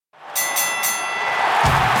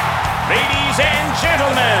Ladies and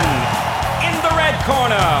gentlemen, in the red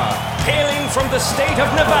corner, hailing from the state of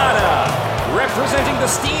Nevada, representing the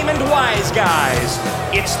Steam and Wise Guys,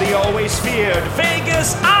 it's the always feared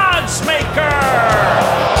Vegas Odds Maker.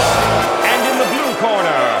 And in the blue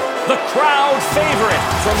corner, the crowd favorite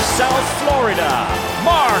from South Florida,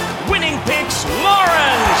 Mark Winning Picks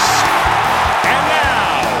Lawrence. And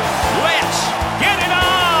now, let's get it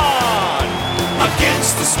on!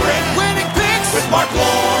 Against the Spread Winning Picks with Mark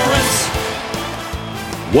Lawrence.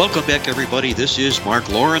 Welcome back, everybody. This is Mark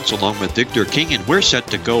Lawrence along with Victor King, and we're set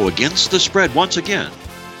to go against the spread once again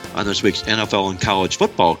on this week's NFL and college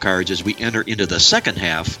football cards as we enter into the second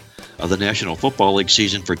half of the National Football League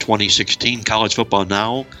season for 2016. College football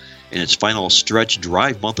now in its final stretch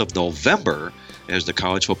drive month of November as the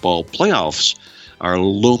college football playoffs are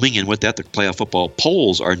looming, and with that, the playoff football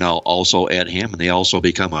polls are now also at hand, and they also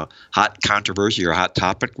become a hot controversy or a hot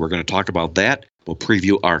topic. We're going to talk about that. We'll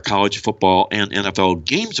preview our college football and NFL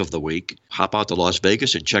games of the week. Hop out to Las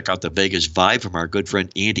Vegas and check out the Vegas Vibe from our good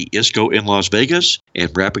friend Andy Iskoe in Las Vegas. And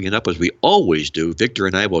wrapping it up as we always do, Victor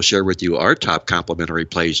and I will share with you our top complimentary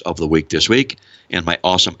plays of the week this week and my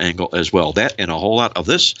awesome angle as well. That and a whole lot of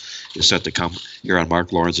this is set to come here on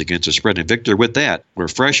Mark Lawrence Against the Spread. And Victor, with that, we're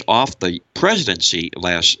fresh off the presidency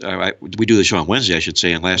we do the show on Wednesday, I should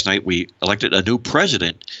say, and last night we elected a new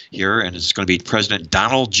president here, and it's going to be President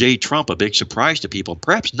Donald J. Trump, a big surprise to people,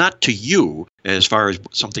 perhaps not to you, as far as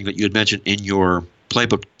something that you had mentioned in your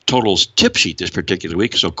Playbook Totals tip sheet this particular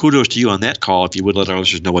week. So kudos to you on that call, if you would let our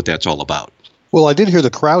listeners know what that's all about. Well, I did hear the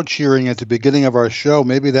crowd cheering at the beginning of our show.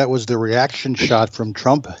 Maybe that was the reaction shot from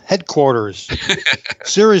Trump headquarters.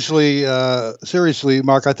 Seriously,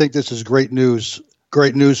 Mark, I think this is great news.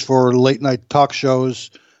 Great news for late night talk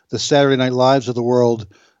shows, the Saturday Night Lives of the world,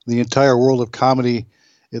 the entire world of comedy.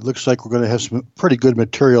 It looks like we're going to have some pretty good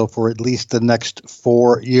material for at least the next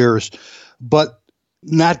 4 years. But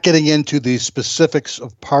not getting into the specifics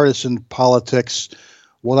of partisan politics,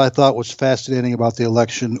 what I thought was fascinating about the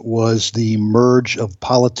election was the merge of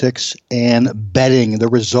politics and betting. The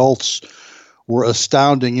results were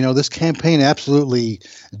astounding. You know, this campaign absolutely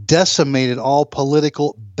decimated all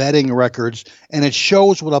political betting records, and it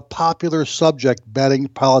shows what a popular subject betting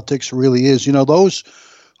politics really is. You know, those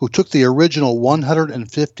who took the original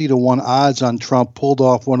 150-1 odds on Trump pulled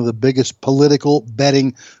off one of the biggest political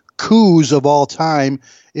betting coups of all time,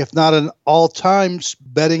 if not an all-time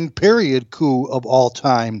betting period coup of all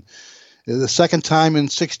time. The second time in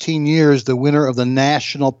 16 years, the winner of the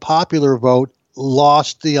national popular vote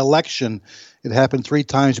lost the election. It happened 3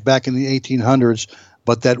 times back in the 1800s,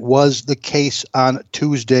 but that was the case on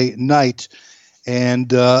Tuesday night.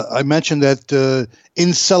 And I mentioned that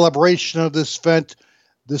in celebration of this event,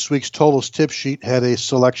 this week's Totals tip sheet had a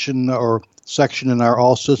selection or section in our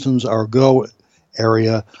All Systems Are Go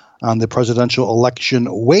area on the presidential election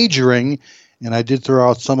wagering, and I did throw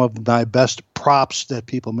out some of my best props that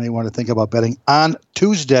people may want to think about betting on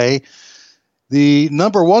Tuesday. The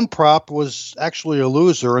number one prop was actually a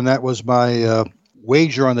loser, and that was my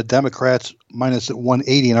wager on the Democrats minus at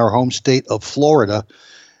 180 in our home state of Florida.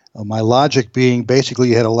 My logic being basically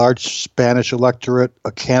you had a large Spanish electorate,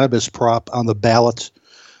 a cannabis prop on the ballot,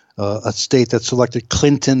 a state that selected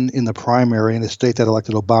Clinton in the primary, and a state that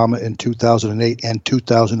elected Obama in 2008 and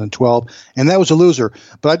 2012, and that was a loser.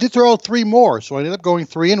 But I did throw out 3 more, so I ended up going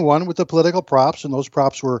 3-1 with the political props, and those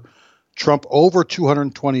props were Trump over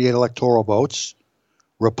 228 electoral votes,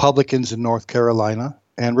 Republicans in North Carolina,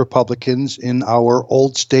 and Republicans in our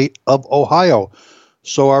old state of Ohio.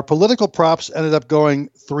 So our political props ended up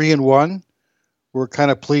going 3-1. We're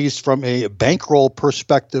kind of pleased from a bankroll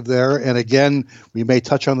perspective there. And again, we may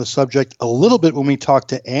touch on the subject a little bit when we talk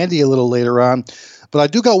to Andy a little later on. But I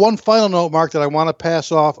do got one final note, Mark, that I want to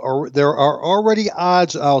pass off. There are already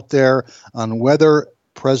odds out there on whether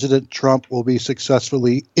President Trump will be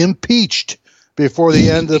successfully impeached before the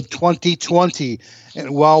end of 2020.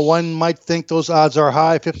 And while one might think those odds are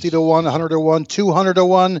high, 50-1, 100-1,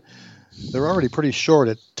 200-1, they're already pretty short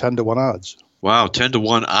at 10-1 odds. Wow,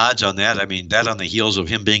 10-1 odds on that. I mean, that on the heels of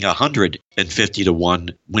him being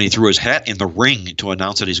 150-1 when he threw his hat in the ring to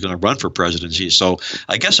announce that he's going to run for presidency. So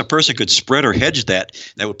I guess a person could spread or hedge that.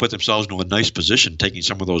 That would put themselves into a nice position, taking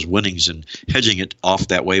some of those winnings and hedging it off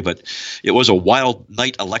that way. But it was a wild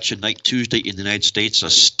night, election night Tuesday in the United States,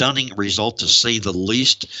 a stunning result to say the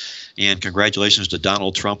least. And congratulations to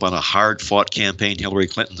Donald Trump on a hard-fought campaign. Hillary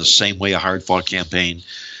Clinton the same way, a hard-fought campaign.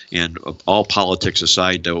 And all politics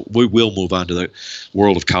aside, we will move on to the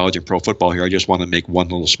world of college and pro football here. I just want to make one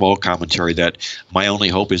little small commentary that my only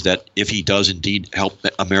hope is that if he does indeed help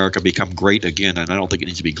America become great again, and I don't think it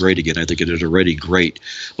needs to be great again, I think it is already great,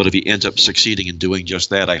 but if he ends up succeeding in doing just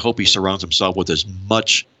that, I hope he surrounds himself with as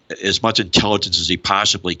much intelligence as he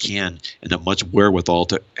possibly can and as much wherewithal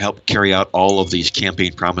to help carry out all of these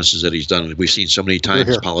campaign promises that he's done. We've seen so many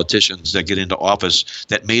times politicians that get into office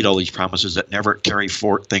that made all these promises that never carry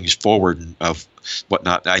things forward and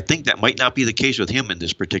whatnot. I think that might not be the case with him in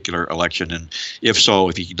this particular election, and if so,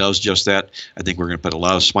 if he does just that, I think we're going to put a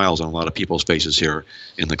lot of smiles on a lot of people's faces here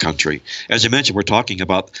in the country. As I mentioned, we're talking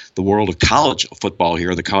about the world of college football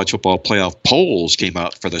here. The college football playoff polls came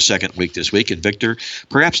out for the second week this week, and Victor,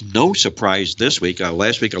 perhaps no surprise this week.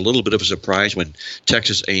 Last week, a little bit of a surprise when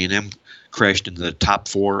Texas A&M crashed into the top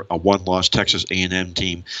four, a one-loss Texas A&M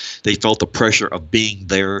team. They felt the pressure of being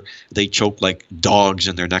there. They choked like dogs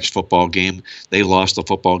in their next football game. They lost the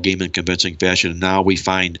football game in convincing fashion, and now we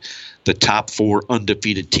find the top four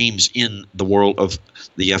undefeated teams in the world of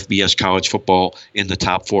the FBS college football in the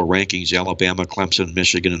top four rankings: Alabama, Clemson,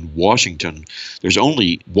 Michigan, and Washington. There's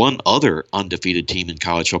only one other undefeated team in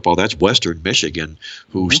college football. That's Western Michigan,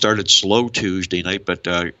 who started slow Tuesday night, but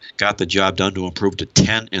got the job done to improve to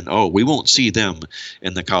 10-0. We won't see them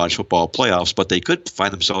in the college football playoffs, but they could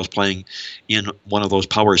find themselves playing in one of those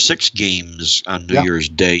Power 6 games on New Year's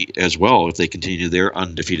Day as well if they continue their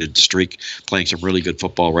undefeated streak, playing some really good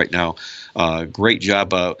football right now. Great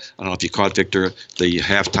job. I don't know if you caught, Victor, the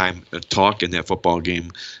halftime talk in that football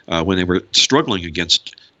game when they were struggling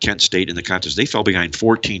against Kent State in the contest. They fell behind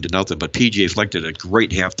 14-0, but PJ Fleck did a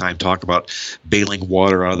great halftime talk about bailing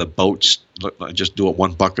water out of the boats, just do it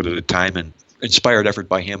one bucket at a time, and inspired effort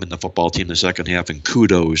by him and the football team in the second half, and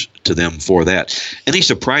kudos to them for that. Any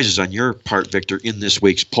surprises on your part, Victor, in this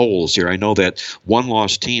week's polls here? I know that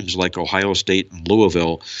one-loss teams like Ohio State and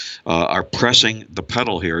Louisville are pressing the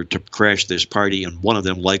pedal here to crash this party, and one of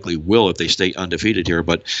them likely will if they stay undefeated here.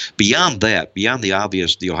 But beyond that, beyond the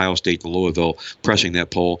obvious, the Ohio State, the Louisville pressing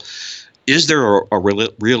that poll, is there a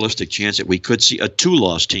realistic chance that we could see a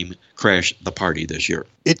two-loss team crash the party this year?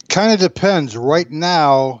 It kind of depends. Right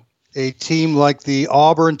now, a team like the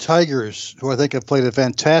Auburn Tigers, who I think have played a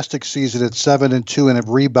fantastic season at 7-2 and have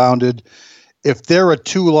rebounded, if they're a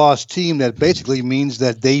two-loss team, that basically means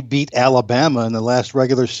that they beat Alabama in the last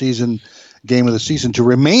regular season game of the season to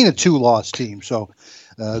remain a two-loss team. So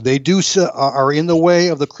they are in the way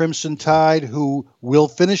of the Crimson Tide, who will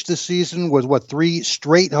finish the season with, 3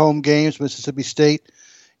 straight home games: Mississippi State,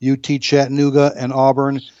 UT Chattanooga, and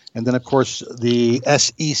Auburn. And then, of course, the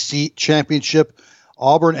SEC Championship.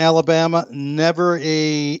 Auburn, Alabama, never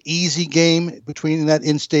a easy game between that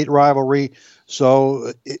in-state rivalry.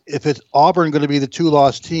 So if it's Auburn going to be the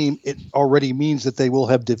two-loss team, it already means that they will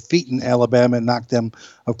have defeated Alabama and knocked them,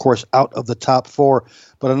 of course, out of the top 4.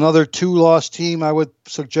 But another two-loss team, I would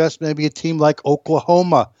suggest maybe a team like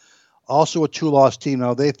Oklahoma, also a two-loss team.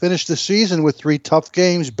 Now, they finished the season with 3 tough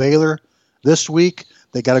games. Baylor this week.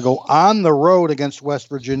 They got to go on the road against West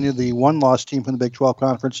Virginia, the one-loss team from the Big 12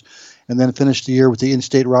 Conference, and then finish the year with the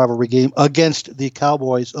in-state rivalry game against the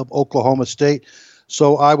Cowboys of Oklahoma State.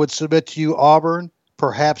 So I would submit to you Auburn,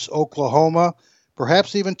 perhaps Oklahoma,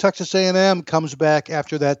 perhaps even Texas A&M comes back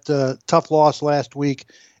after that tough loss last week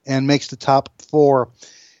and makes the top 4.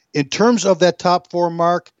 In terms of that top 4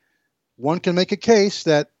 mark, one can make a case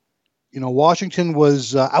that Washington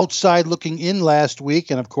was outside looking in last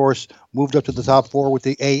week and, of course, moved up to the top 4 with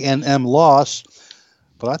the A&M loss.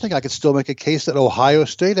 But I think I could still make a case that Ohio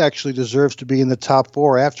State actually deserves to be in the top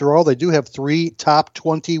 4. After all, they do have 3 top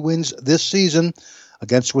 20 wins this season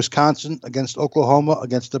against Wisconsin, against Oklahoma,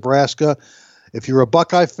 against Nebraska. If you're a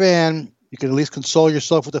Buckeye fan, you can at least console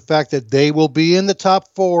yourself with the fact that they will be in the top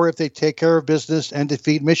 4 if they take care of business and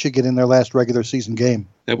defeat Michigan in their last regular season game.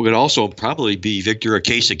 That would also probably be, Victor, a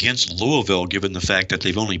case against Louisville, given the fact that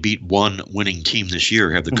they've only beat one winning team this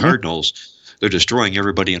year, have the Cardinals. They're destroying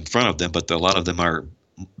everybody in front of them, but a lot of them are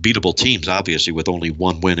beatable teams, obviously, with only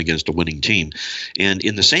one win against a winning team. And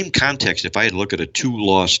in the same context, if I had to look at a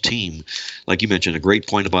two-loss team, like you mentioned, a great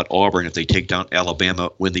point about Auburn, if they take down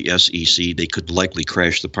Alabama, win the SEC, they could likely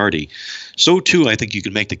crash the party. So, too, I think you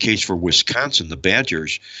can make the case for Wisconsin, the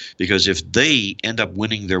Badgers, because if they end up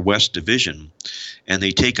winning their West Division and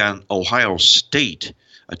they take on Ohio State,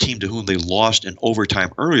 a team to whom they lost in overtime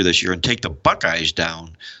earlier this year, and take the Buckeyes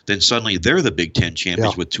down, then suddenly they're the Big Ten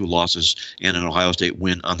champions with 2 losses and an Ohio State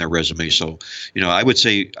win on their resume. So, I would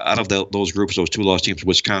say out of those groups, those 2-loss teams,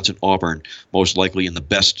 Wisconsin, Auburn, most likely in the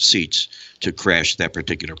best seats to crash that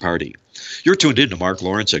particular party. You're tuned in to Mark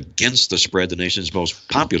Lawrence Against the Spread, the nation's most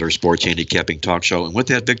popular sports handicapping talk show. And with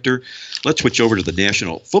that, Victor, let's switch over to the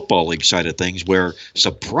National Football League side of things, where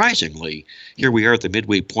surprisingly, here we are at the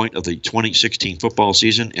midway point of the 2016 football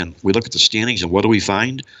season, and we look at the standings, and what do we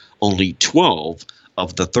find? Only 12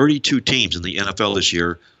 of the 32 teams in the NFL this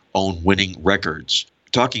year own winning records.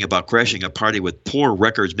 Talking about crashing a party with poor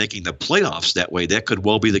records making the playoffs that way, that could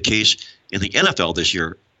well be the case in the NFL this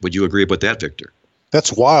year. Would you agree with that, Victor?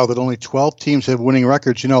 That's wild that only 12 teams have winning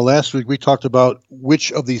records. You know, last week we talked about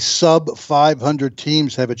which of the sub-500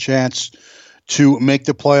 teams have a chance to make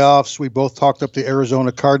the playoffs. We both talked up the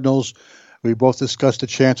Arizona Cardinals. We both discussed the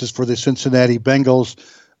chances for the Cincinnati Bengals.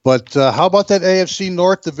 But how about that AFC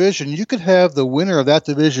North division? You could have the winner of that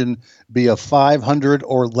division be a 500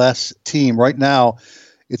 or less team. Right now,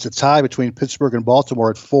 it's a tie between Pittsburgh and Baltimore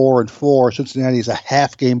at 4-4. Cincinnati is a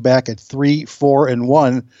half game back at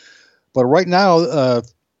 3-4-1. But right now,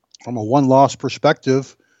 from a one-loss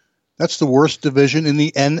perspective, that's the worst division in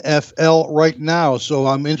the NFL right now. So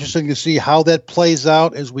I'm interested to see how that plays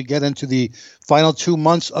out as we get into the final 2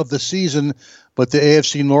 months of the season. But the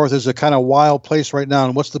AFC North is a kind of wild place right now.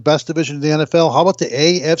 And what's the best division in the NFL? How about the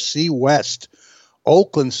AFC West?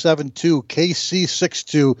 Oakland 7-2, KC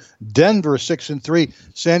 6-2, Denver 6-3.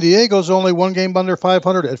 San Diego's only one game under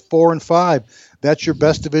 500 at 4-5. That's your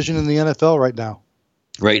best division in the NFL right now.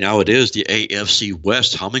 Right now it is the AFC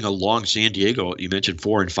West humming along. San Diego, you mentioned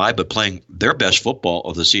 4-5, but playing their best football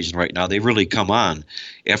of the season right now. They've really come on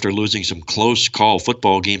after losing some close call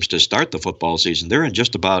football games to start the football season. They're in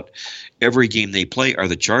just about every game they play. Are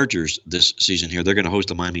the Chargers this season here. They're going to host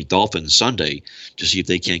the Miami Dolphins Sunday to see if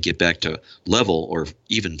they can't get back to level or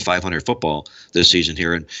even 500 football this season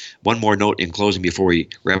here. And one more note in closing before we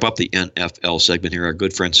wrap up the NFL segment here. Our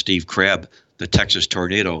good friend Steve Crabb, the Texas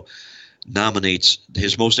Tornado, nominates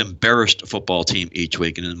his most embarrassed football team each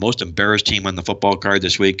week. And the most embarrassed team on the football card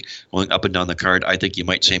this week, going up and down the card, I think you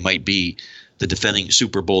might say might be the defending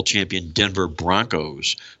Super Bowl champion Denver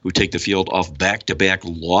Broncos, who take the field off back-to-back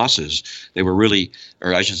losses. They were really,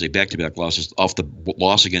 or I should say back-to-back losses, off the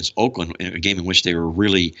loss against Oakland, in a game in which they were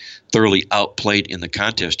really thoroughly outplayed in the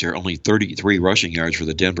contest here. Only 33 rushing yards for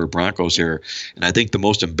the Denver Broncos here. And I think the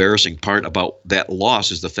most embarrassing part about that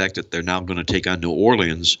loss is the fact that they're now going to take on New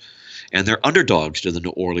Orleans, and they're underdogs to the New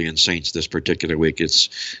Orleans Saints this particular week. It's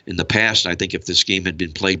in the past, I think if this game had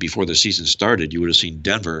been played before the season started, you would have seen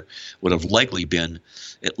Denver would have likely been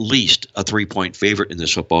at least a 3-point favorite in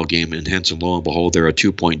this football game. And hence, and lo and behold, they're a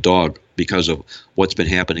 2-point dog because of what's been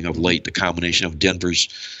happening of late. The combination of Denver's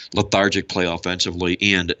lethargic play offensively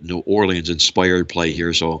and New Orleans' inspired play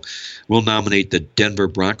here. So we'll nominate the Denver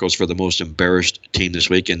Broncos for the most embarrassed team this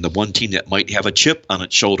week, and the one team that might have a chip on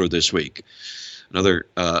its shoulder this week. Another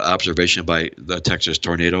observation by the Texas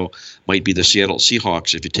Tornado might be the Seattle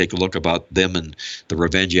Seahawks. If you take a look about them and the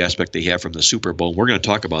revenge aspect they have from the Super Bowl, we're going to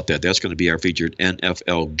talk about that. That's going to be our featured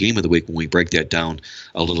NFL Game of the Week when we break that down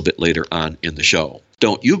a little bit later on in the show.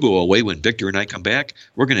 Don't you go away. When Victor and I come back,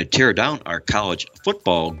 we're going to tear down our college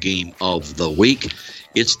football game of the week.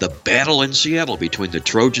 It's the battle in Seattle between the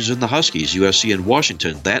Trojans and the Huskies, USC and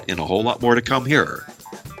Washington. That and a whole lot more to come here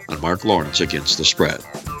on Mark Lawrence Against the Spread.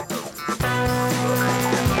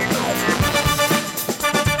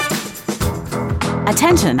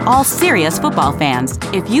 Attention, all serious football fans.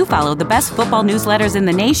 If you follow the best football newsletters in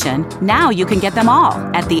the nation, now you can get them all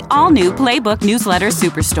at the all-new Playbook Newsletter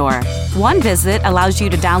Superstore. One visit allows you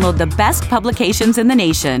to download the best publications in the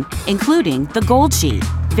nation, including the Gold Sheet,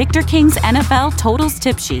 Victor King's NFL Totals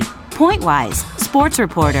Tip Sheet, Pointwise, Sports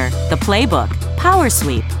Reporter, the Playbook, Power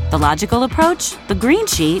Sweep, the Logical Approach, the Green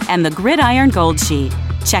Sheet, and the Gridiron Gold Sheet.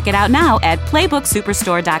 Check it out now at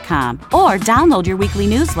PlaybookSuperstore.com or download your weekly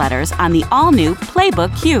newsletters on the all-new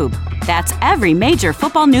Playbook Cube. That's every major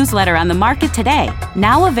football newsletter on the market today,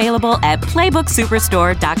 now available at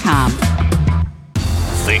PlaybookSuperstore.com.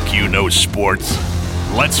 Think you know sports?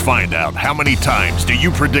 Let's find out how many times do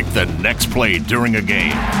you predict the next play during a game.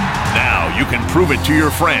 Now you can prove it to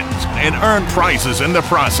your friends and earn prizes in the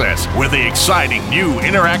process with the exciting new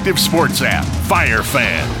interactive sports app,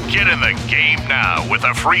 FireFan. Get in the game now with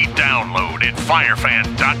a free download at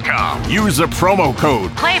firefan.com. Use the promo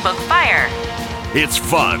code PlaybookFire. It's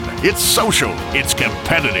fun, it's social, it's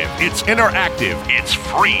competitive, it's interactive, it's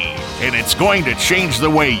free, and it's going to change the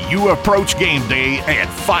way you approach game day at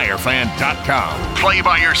firefan.com. Play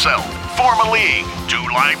by yourself, form a league, do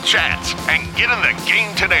live chats, and get in the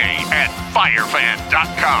game today at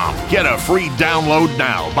firefan.com. Get a free download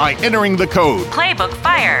now by entering the code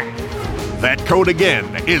PlaybookFire. That code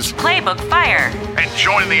again is Playbook Fire. and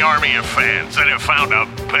join the army of fans that have found a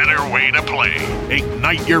better way to play.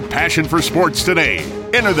 Ignite your passion for sports today.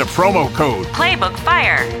 Enter the promo code Playbook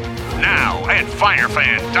Fire. now at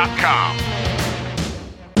firefan.com.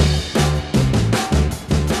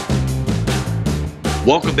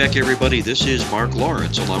 Welcome back, everybody. This is Mark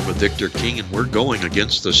Lawrence along with Victor King, and we're going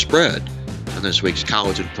against the spread on this week's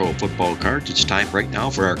college and pro football cards. It's time right now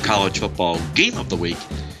for our college football game of the week.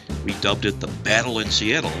 We dubbed it the Battle in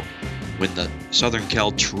Seattle, when the Southern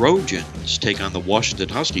Cal Trojans take on the Washington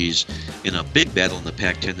Huskies in a big battle in the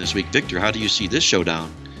Pac-10 this week. Victor, how do you see this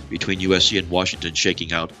showdown between USC and Washington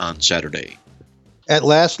shaking out on Saturday? At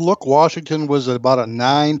last look, Washington was about a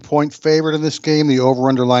 9-point favorite in this game. The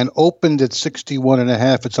over-under line opened at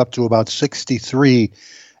 61.5. It's up to about 63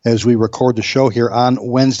 as we record the show here on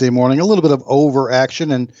Wednesday morning. A little bit of over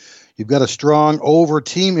action, and you've got a strong over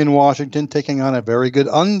team in Washington taking on a very good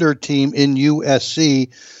under team in USC.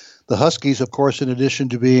 The Huskies, of course, in addition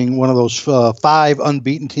to being one of those 5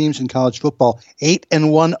 unbeaten teams in college football,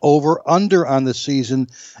 8-1 over-under on the season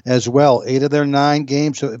as well. 8 of their 9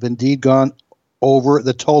 games have indeed gone over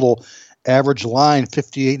the total. Average line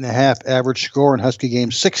 58.5, average score in Husky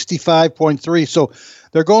games 65.3. So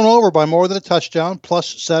they're going over by more than a touchdown,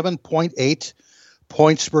 plus 7.8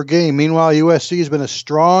 points per game. Meanwhile, USC has been a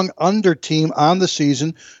strong under team on the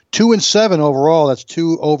season, 2-7 overall. That's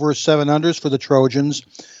 2 over 7 unders for the Trojans.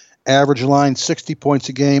 Average line 60 points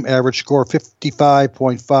a game, average score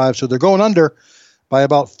 55.5. So they're going under by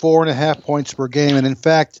about 4.5 points per game. And in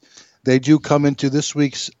fact, they do come into this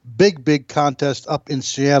week's big contest up in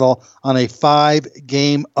Seattle on a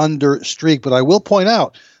 5-game under streak. But I will point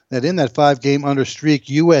out that in that 5-game under streak,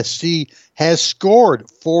 USC has scored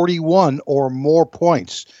 41 or more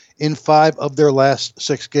points in 5 of their last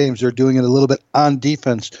 6 games. They're doing it a little bit on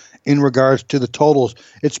defense in regards to the totals.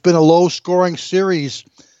 It's been a low-scoring series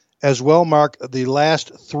as well, Mark. The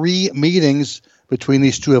last 3 meetings between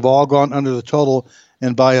these two have all gone under the total,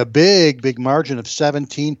 and by a big margin of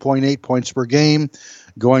 17.8 points per game.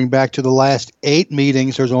 Going back to the last 8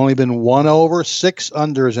 meetings, there's only been 1 over, 6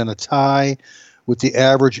 unders, and a tie, with the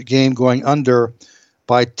average game going under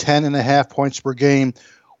by 10.5 points per game.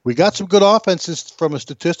 We got some good offenses from a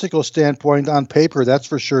statistical standpoint on paper, that's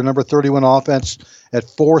for sure. Number 31 offense at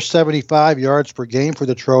 475 yards per game for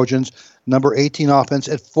the Trojans. Number 18 offense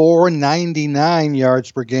at 499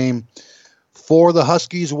 yards per game for the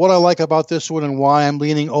Huskies. What I like about this one and why I'm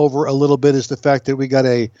leaning over a little bit is the fact that we got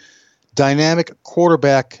a dynamic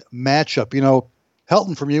quarterback matchup. You know,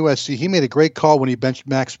 Helton from USC, he made a great call when he benched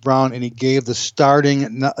Max Brown and he gave the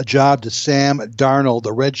starting job to Sam Darnold,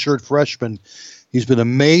 the redshirt freshman. He's been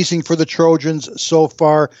amazing for the Trojans so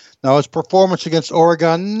far. Now, his performance against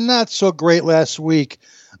Oregon, not so great last week,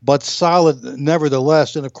 but solid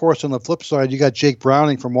nevertheless. And, of course, on the flip side, you got Jake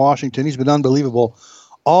Browning from Washington. He's been unbelievable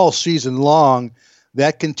all season long.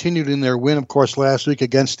 That continued in their win, of course, last week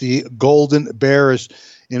against the Golden Bears,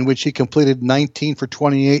 in which he completed 19 for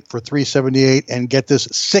 28 for 378 and get this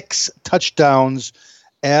 6 touchdowns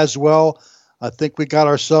as well. I think we got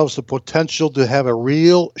ourselves the potential to have a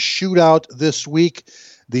real shootout this week.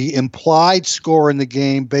 The implied score in the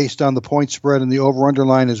game based on the point spread and the over-under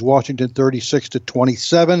line is Washington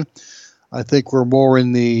 36-27. I think we're more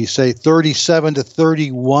in the, say,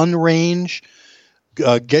 37-31 range.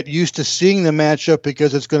 Get used to seeing the matchup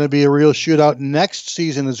because it's going to be a real shootout next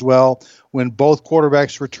season as well, when both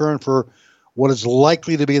quarterbacks return for what is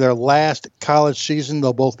likely to be their last college season.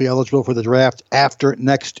 They'll both be eligible for the draft after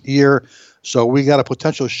next year. So we got a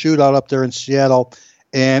potential shootout up there in Seattle,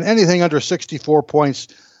 and anything under 64 points,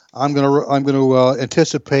 I'm going to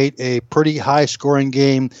anticipate a pretty high scoring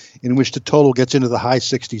game in which the total gets into the high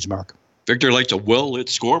 60s, Mark. Victor likes a well-lit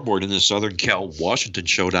scoreboard in the Southern Cal-Washington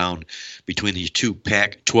showdown between these two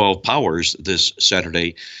Pac-12 powers this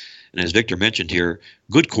Saturday. And as Victor mentioned here,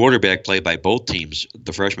 good quarterback play by both teams.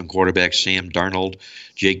 The freshman quarterback, Sam Darnold,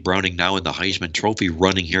 Jake Browning now in the Heisman Trophy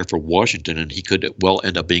running here for Washington, and he could well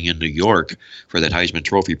end up being in New York for that Heisman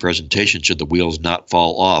Trophy presentation should the wheels not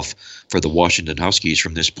fall off for the Washington Huskies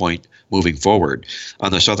from this point moving forward.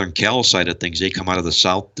 On the Southern Cal side of things, they come out of the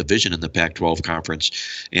South Division in the Pac-12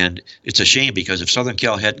 Conference, and it's a shame because if Southern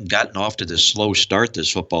Cal hadn't gotten off to this slow start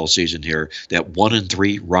this football season here, that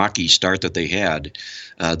 1-3 rocky start that they had,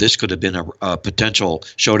 this could have been a potential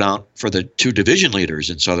showdown for the two division leaders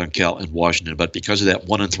in Southern Cal and Washington. But because of that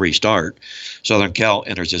 1-3 start, Southern Cal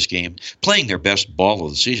enters this game playing their best ball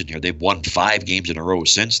of the season here. They've won 5 games in a row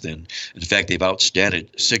since then. In fact, they've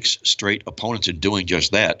outstatted 6 straight opponents in doing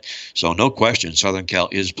just that. So no question, Southern Cal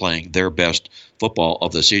is playing their best football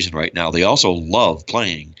of the season right now. They also love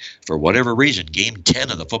playing, for whatever reason, Game 10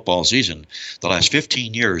 of the football season. The last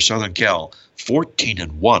 15 years, Southern Cal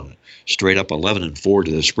 14-1, straight up 11-4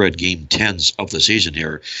 to the spread, Game 10s of the season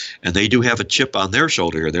here. And they do have a chip on their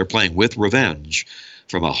shoulder here. They're playing with revenge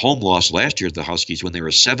from a home loss last year at the Huskies when they were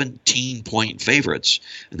 17-point favorites,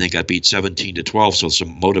 and they got beat 17-12, so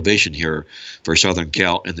some motivation here for Southern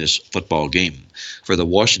Cal in this football game. For the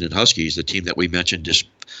Washington Huskies, the team that we mentioned just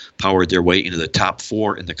powered their way into the top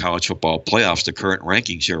 4 in the college football playoffs, the current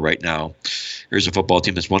rankings here right now. Here's a football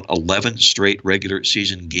team that's won 11 straight regular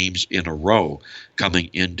season games in a row coming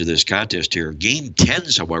into this contest here. Game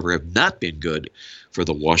 10s, however, have not been good for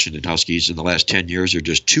the Washington Huskies. In the last 10 years, they're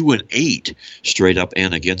just 2-8 straight up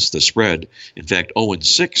and against the spread. In fact,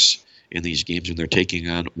 0-6 in these games when they're taking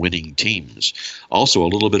on winning teams. Also, a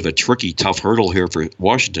little bit of a tricky, tough hurdle here for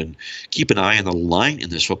Washington. Keep an eye on the line in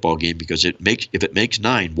this football game, because if it makes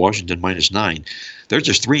 9, Washington -9, they're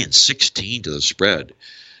just 3-16 to the spread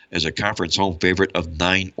as a conference home favorite of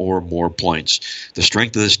 9 or more points. The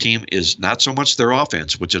strength of this team is not so much their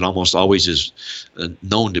offense, which it almost always is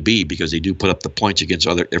known to be, because they do put up the points against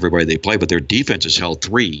everybody they play, but their defense has held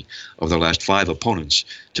 3 of their last 5 opponents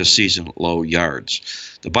to season-low yards.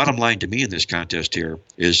 The bottom line to me in this contest here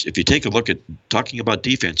is, if you take a look at talking about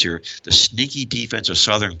defense here, the sneaky defense of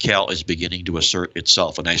Southern Cal is beginning to assert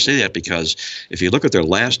itself. And I say that because if you look at their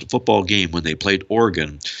last football game when they played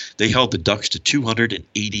Oregon, they held the Ducks to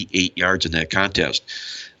 288 yards in that contest.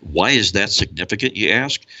 Why is that significant, you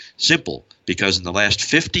ask? Simple, because in the last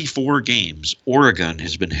 54 games, Oregon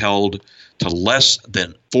has been held to less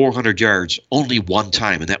than 400 yards only one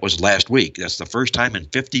time, and that was last week. That's the first time in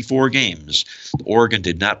 54 games Oregon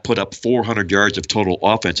did not put up 400 yards of total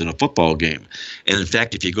offense in a football game. And in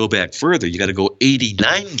fact, if you go back further, you got to go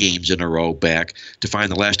 89 games in a row back to find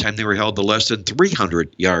the last time they were held to less than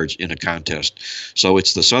 300 yards in a contest. So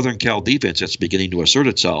it's the Southern Cal defense that's beginning to assert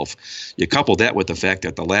itself. You couple that with the fact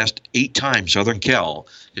that the last 8 times Southern Cal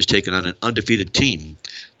has taken on an undefeated team,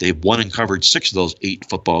 they've won and covered 6 of those 8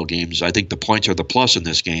 football games. I think the points are the plus in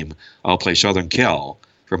this game. I'll play Southern Cal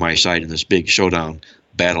for my side in this big showdown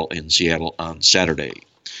battle in Seattle on Saturday.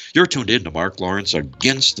 You're tuned in to Mark Lawrence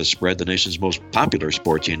Against the Spread, the nation's most popular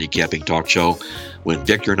sports handicapping talk show. When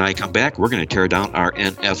Victor and I come back, we're going to tear down our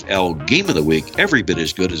NFL Game of the Week, every bit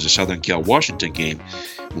as good as the Southern Cal-Washington game,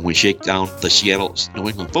 when we shake down the Seattle-New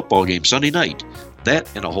England football game Sunday night. That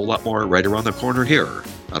and a whole lot more right around the corner here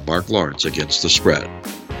on Mark Lawrence Against the Spread.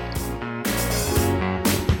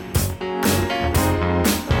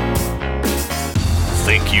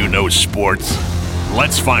 Think you know sports?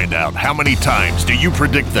 Let's find out. How many times do you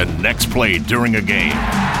predict the next play during a game?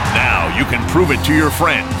 Now you can prove it to your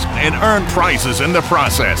friends and earn prizes in the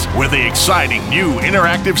process with the exciting new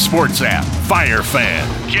interactive sports app,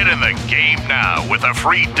 FireFan. Get in the game now with a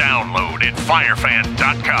free download at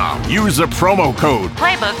firefan.com. Use the promo code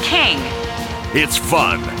Playbook King. It's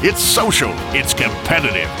fun, it's social, it's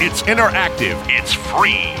competitive, it's interactive, it's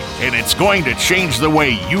free, and it's going to change the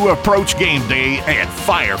way you approach game day at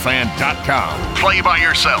firefan.com. Play by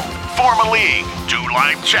yourself, form a league, do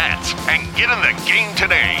live chats, and get in the game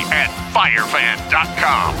today at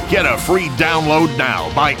firefan.com. Get a free download now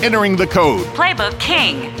by entering the code Playbook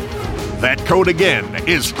King. That code again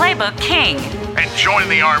is Playbook King. And join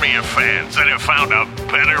the army of fans that have found a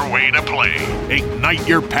better way to play. Ignite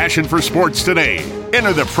your passion for sports today.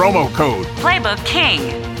 Enter the promo code Playbook King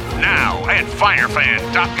now at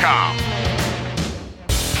firefan.com.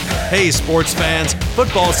 Hey, sports fans,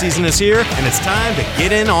 football season is here, and it's time to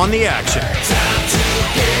get in on the action.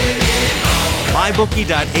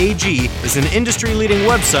 MyBookie.ag is an industry-leading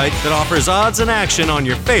website that offers odds and action on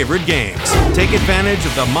your favorite games. Take advantage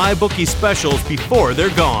of the MyBookie specials before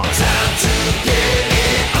they're gone.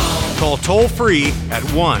 Call toll-free at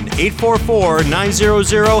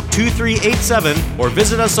 1-844-900-2387 or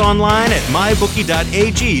visit us online at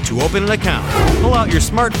mybookie.ag to open an account. Pull out your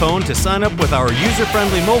smartphone to sign up with our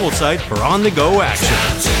user-friendly mobile site for on-the-go action.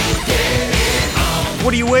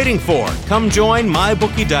 What are you waiting for? Come join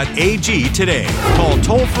mybookie.ag today. Call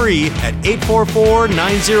toll-free at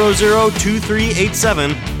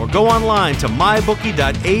 844-900-2387 or go online to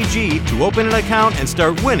mybookie.ag to open an account and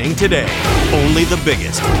start winning today. Only the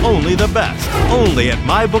biggest, only the best, only at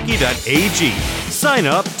mybookie.ag. Sign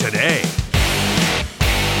up today.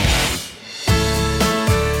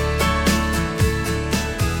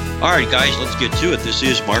 All right, guys, let's get to it. This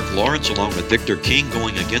is Mark Lawrence along with Victor King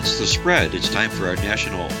going against the spread. It's time for our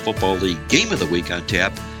National Football League Game of the Week on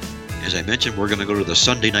tap. As I mentioned, we're going to go to the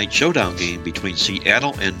Sunday night showdown game between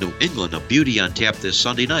Seattle and New England, a beauty on tap this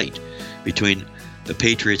Sunday night between the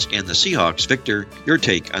Patriots and the Seahawks. Victor, your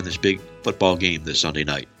take on this big football game this Sunday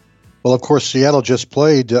night? Well, of course, Seattle just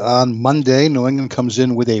played on Monday. New England comes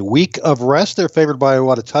in with a week of rest. They're favored by,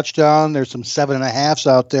 a touchdown. There's some 7.5s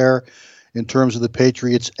out there in terms of the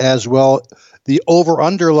Patriots as well. The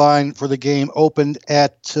over-under line for the game opened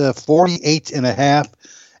at 48.5.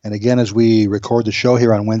 And again, as we record the show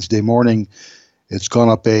here on Wednesday morning, it's gone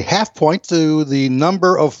up a half point to the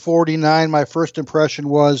number of 49. My first impression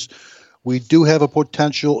was we do have a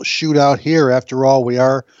potential shootout here. After all, we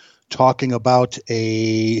are talking about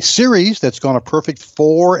a series that's gone a perfect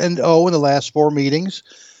 4-0 in the last 4 meetings.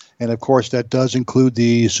 And, of course, that does include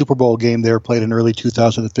the Super Bowl game there played in early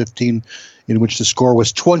 2015, in which the score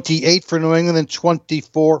was 28 for New England and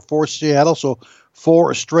 24 for Seattle. So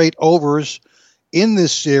 4 straight overs in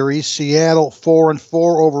this series. Seattle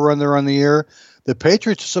 4-4 over-under on the year. The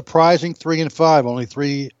Patriots surprising 3-5, only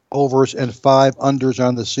 3 overs and 5 unders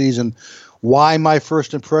on the season. Why my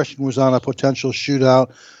first impression was on a potential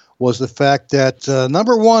shootout was the fact that,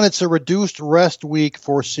 number one, it's a reduced rest week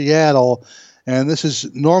for Seattle, and this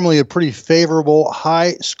is normally a pretty favorable,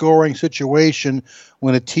 high-scoring situation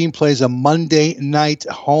when a team plays a Monday night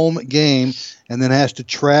home game and then has to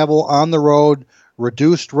travel on the road,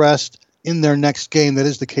 reduced rest in their next game. That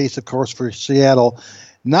is the case, of course, for Seattle.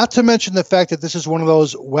 Not to mention the fact that this is one of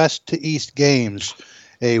those west to east games.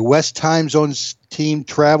 A west time zone team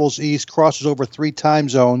travels east, crosses over 3 time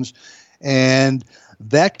zones, and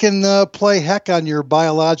that can play heck on your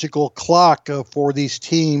biological clock for these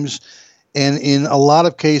teams. And in a lot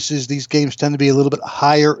of cases, these games tend to be a little bit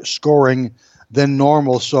higher scoring than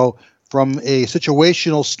normal. So from a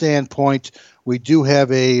situational standpoint, we do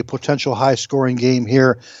have a potential high scoring game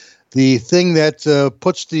here. The thing that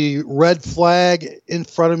puts the red flag in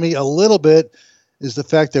front of me a little bit is the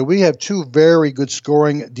fact that we have 2 very good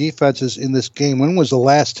scoring defenses in this game. When was the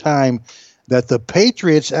last time that the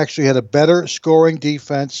Patriots actually had a better scoring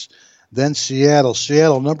defense than Seattle?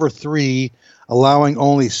 Seattle, number 3, allowing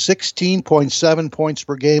only 16.7 points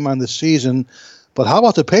per game on the season. But how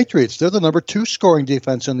about the Patriots? They're the number 2 scoring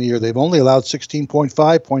defense in the year. They've only allowed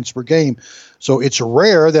 16.5 points per game. So it's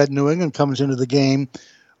rare that New England comes into the game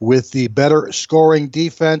with the better scoring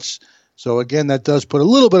defense. So again, that does put a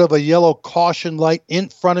little bit of a yellow caution light in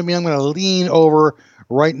front of me. I'm going to lean over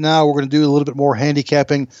right now. We're going to do a little bit more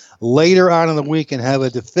handicapping later on in the week and have a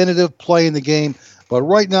definitive play in the game. But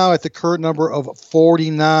right now, at the current number of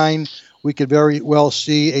 49, we could very well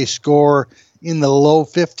see a score in the low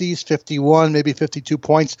 50s, 51, maybe 52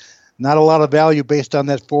 points. Not a lot of value based on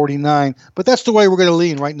that 49, but that's the way we're going to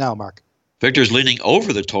lean right now, Mark. Victor's leaning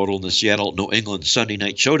over the total in the Seattle-New England Sunday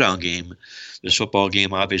night showdown game. This football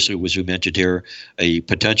game, obviously, as we mentioned here, a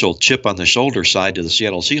potential chip on the shoulder side to the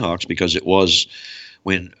Seattle Seahawks, because it was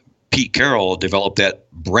when Pete Carroll developed that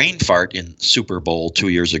brain fart in Super Bowl 2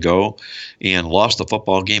 years ago and lost the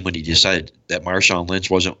football game when he decided that Marshawn Lynch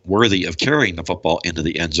wasn't worthy of carrying the football into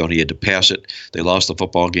the end zone. He had to pass it. They lost the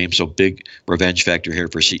football game, so big revenge factor here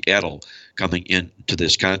for Seattle coming into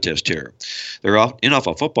this contest here. They're in off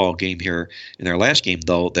a football game here in their last game,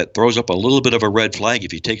 though, that throws up a little bit of a red flag.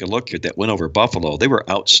 If you take a look at that win over Buffalo, they were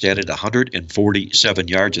outstatted 147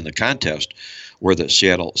 yards in the contest, were the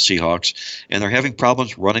Seattle Seahawks, and they're having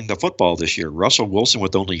problems running the football this year. Russell Wilson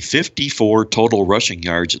with only 54 total rushing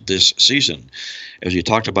yards this season. As you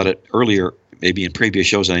talked about it earlier, maybe in previous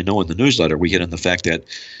shows, and I know in the newsletter, we hit on the fact that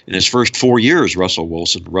in his first 4 years, Russell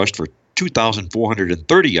Wilson rushed for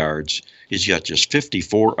 2,430 yards. He's got just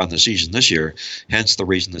 54 on the season this year, hence the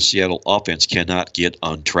reason the Seattle offense cannot get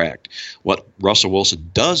on track. What Russell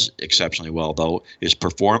Wilson does exceptionally well, though, is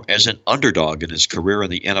perform as an underdog in his career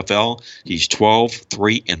in the NFL. He's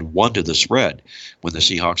 12-3-1 to the spread when the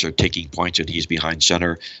Seahawks are taking points and he's behind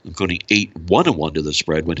center, including 8-1-1 to the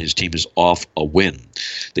spread when his team is off a win.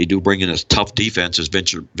 They do bring in a tough defense, as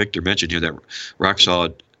Victor mentioned here, that rock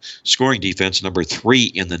solid scoring defense, number 3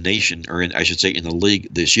 in the nation, or in the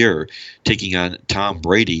league this year, taking on Tom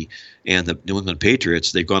Brady and the New England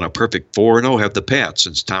Patriots. They've gone a perfect 4-0, have the Pats,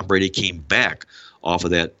 since Tom Brady came back off of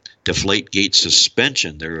that Deflategate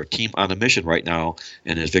suspension. They're a team on a mission right now,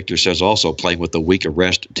 and as Victor says, also playing with a week of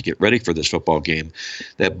rest to get ready for this football game.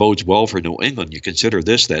 That bodes well for New England. You consider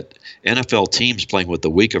this, that NFL teams playing with the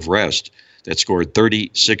week of rest that scored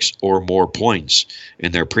 36 or more points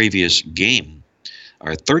in their previous game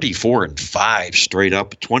are 34-5 straight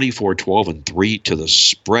up, 24-12-3 to the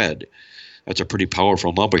spread. That's a pretty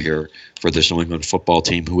powerful number here for this New England football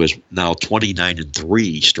team, who is now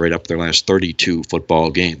 29-3 straight up their last 32 football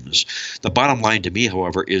games. The bottom line to me,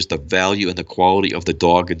 however, is the value and the quality of the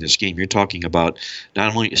dog in this game. You're talking about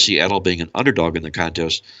not only Seattle being an underdog in the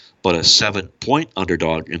contest, but a 7-point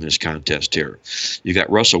underdog in this contest here. You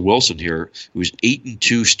got Russell Wilson here, who's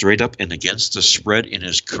 8-2 straight up and against the spread in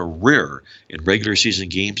his career in regular season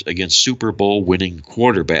games against Super Bowl winning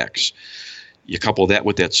quarterbacks. You couple that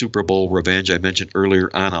with that Super Bowl revenge I mentioned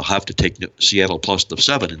earlier on, I'll have to take Seattle plus the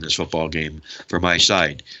 7 in this football game for my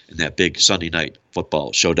side in that big Sunday night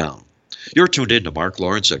football showdown. You're tuned in to Mark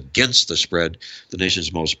Lawrence Against the Spread, the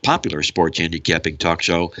nation's most popular sports handicapping talk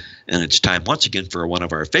show, and it's time once again for one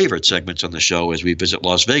of our favorite segments on the show as we visit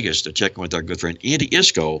Las Vegas to check in with our good friend Andy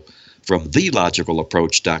Iskoe from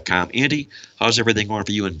TheLogicalApproach.com. Andy, how's everything going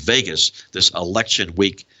for you in Vegas this election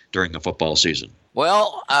week during the football season?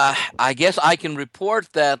 Well, I guess I can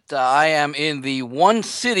report that I am in the one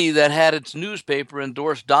city that had its newspaper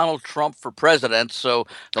endorse Donald Trump for president. So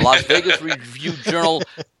the Las Vegas Review-Journal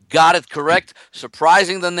got it correct,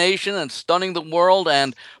 surprising the nation and stunning the world.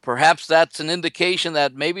 And perhaps that's an indication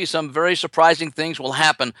that maybe some very surprising things will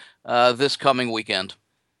happen this coming weekend.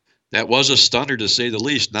 That was a stunner, to say the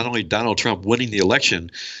least. Not only Donald Trump winning the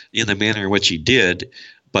election in the manner in which he did,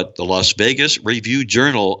 but the Las Vegas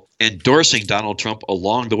Review-Journal endorsing Donald Trump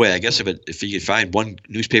along the way. I guess if you could find one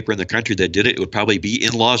newspaper in the country that did it, it would probably be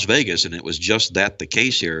in Las Vegas, and it was just that the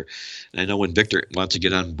case here. And I know when Victor wants to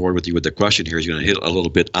get on board with you with the question here, he's going to hit a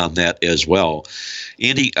little bit on that as well.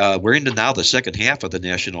 Andy, we're into now the second half of the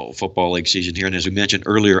National Football League season here, and as we mentioned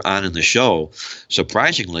earlier on in the show,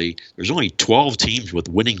 surprisingly, there's only 12 teams with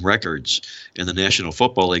winning records in the National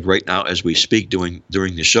Football League right now as we speak during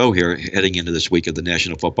the show here, heading into this week of the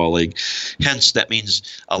National Football League. Hence, that means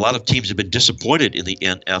a lot of teams have been disappointed in the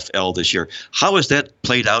NFL this year. How has that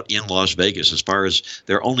played out in Las Vegas as far as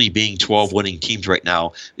there only being 12 winning teams right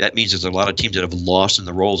now? That means there's a lot of teams that have lost in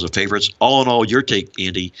the roles of favorites. All in all, your take,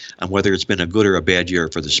 Andy, on whether it's been a good or a bad year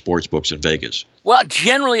for the sports books in Vegas. Well,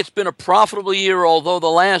 generally it's been a profitable year, although the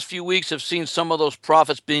last few weeks have seen some of those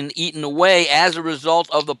profits being eaten away as a result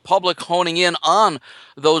of the public honing in on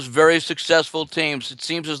those very successful teams. It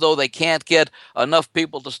seems as though they can't get enough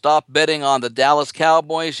people to stop betting on the Dallas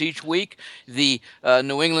Cowboys each week. The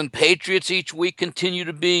New England Patriots each week continue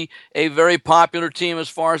to be a very popular team as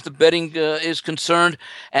far as the betting is concerned,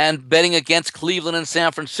 and betting against Cleveland and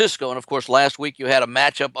San Francisco. And, of course, last week you had a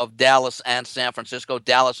matchup of Dallas and San Francisco.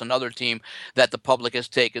 Dallas, another team that the public has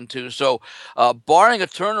taken to. So barring a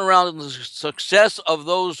turnaround in the success of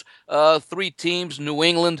those three teams, New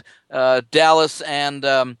England, Dallas, and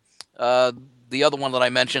the other one that I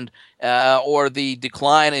mentioned, or the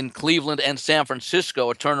decline in Cleveland and San Francisco,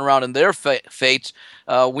 a turnaround in their fates,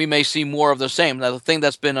 we may see more of the same. Now, the thing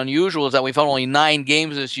that's been unusual is that we've had only 9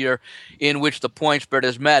 games this year in which the point spread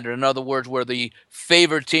has mattered. In other words, where the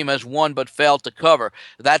favored team has won but failed to cover.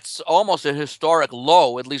 That's almost a historic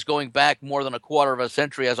low, at least going back more than a quarter of a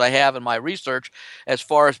century, as I have in my research, as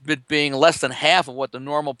far as it being less than half of what the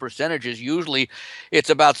normal percentage is. Usually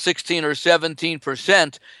it's about 16 or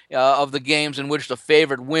 17% of the games in which the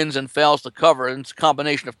favorite wins and fails to cover. And it's a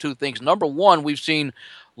combination of two things. Number one, we've seen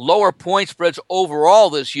lower point spreads overall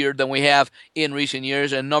this year than we have in recent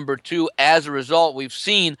years. And number two, as a result, we've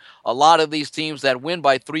seen a lot of these teams that win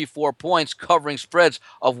by 3-4 points covering spreads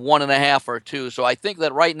of 1.5 or 2. So I think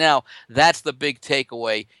that right now that's the big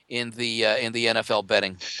takeaway in the NFL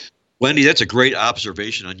betting. Wendy, that's a great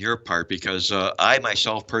observation on your part, because I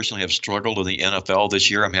myself personally have struggled in the NFL this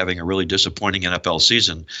year. I'm having a really disappointing NFL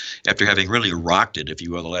season after having really rocked it, if you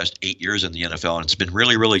will, the last 8 years in the NFL. And it's been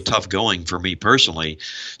really, really tough going for me personally,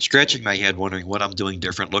 scratching my head, wondering what I'm doing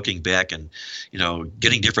different, looking back and,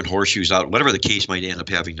 getting different horseshoes out, whatever the case might end up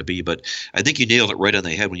having to be. But I think you nailed it right on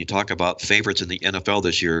the head when you talk about favorites in the NFL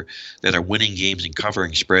this year that are winning games and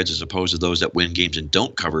covering spreads as opposed to those that win games and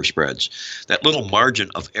don't cover spreads. That little margin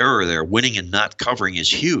of error there, winning and not covering, is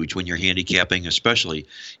huge when you're handicapping, especially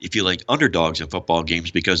if you like underdogs in football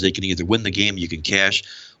games, because they can either win the game, you can cash,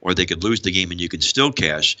 or they could lose the game and you can still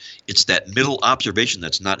cash. It's that middle observation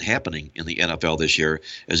that's not happening in the NFL this year,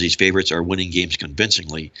 as these favorites are winning games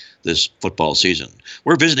convincingly this football season.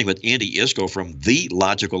 We're visiting with Andy Iskoe from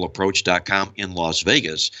TheLogicalApproach.com in Las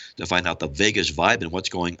Vegas to find out the Vegas vibe and what's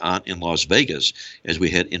going on in Las Vegas as we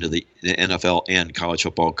head into the NFL and college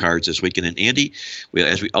football cards this weekend. And Andy,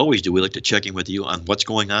 as we always do, we like to check in with you on what's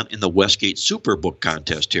going on in the Westgate Superbook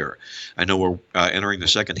contest here. I know we're entering the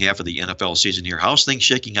second half of the NFL season here. How's things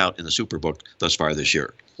shaking out in the Superbook thus far this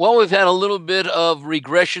year? Well, we've had a little bit of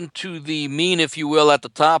regression to the mean, if you will, at the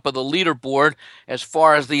top of the leaderboard as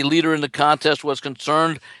far as the leader in the contest was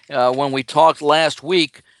concerned. When we talked last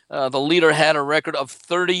week, the leader had a record of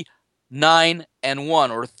 39-1,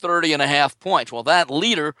 or 30.5 points. Well, that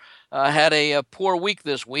leader had a poor week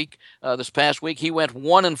this past week. He went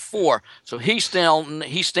 1-4, so he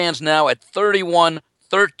stands now at 13-1,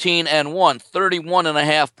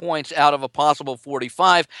 31.5 points out of a possible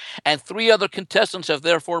 45, and 3 other contestants have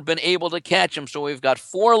therefore been able to catch him. So we've got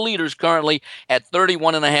 4 leaders currently at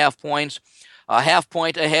 31.5 points, a half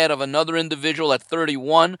point ahead of another individual at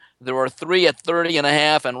 31. There are 3 at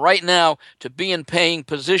 30.5, and right now, to be in paying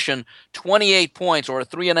position, 28 points, or a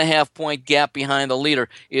 3.5 point gap behind the leader,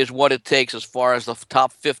 is what it takes as far as the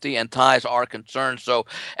top 50 and ties are concerned. So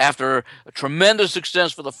after a tremendous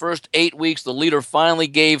success for the first 8 weeks, the leader finally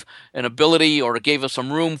gave an ability, or gave us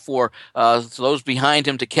some room for those behind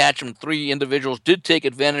him to catch him. 3 individuals did take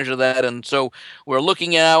advantage of that, and so we're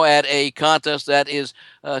looking now at a contest that is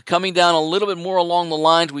coming down a little bit more along the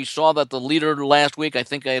lines. We saw that the leader last week, I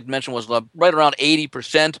think I had mentioned, was right around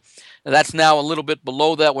 80%. That's now a little bit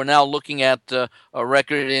below that. We're now looking at a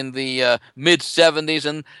record in the mid-70s,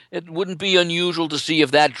 and it wouldn't be unusual to see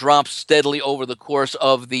if that drops steadily over the course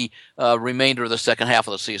of the remainder of the second half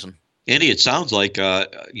of the season. Andy, it sounds like,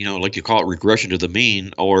 like you call it regression to the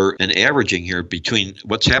mean, or an averaging here between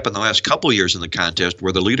what's happened the last couple of years in the contest,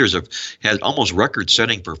 where the leaders have had almost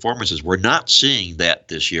record-setting performances. We're not seeing that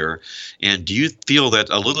this year. And do you feel that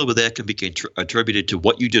a little bit of that can be attributed to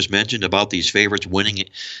what you just mentioned about these favorites winning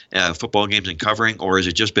football games and covering, or has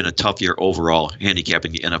it just been a tough year overall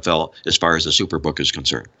handicapping the NFL as far as the Superbook is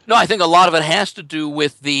concerned? No, I think a lot of it has to do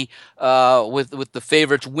with the with the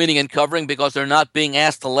favorites winning and covering, because they're not being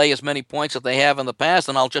asked to lay as many points that they have in the past.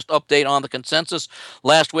 And I'll just update on the consensus.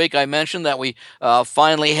 Last week I mentioned that we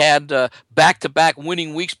finally had back-to-back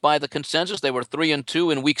winning weeks by the consensus. They were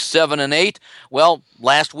 3-2 in weeks 7 and 8. Well,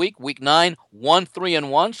 last week, week 9,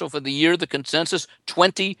 3-1. So for the year, the consensus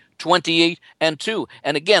 20, 28-2.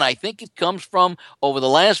 And again, I think it comes from over the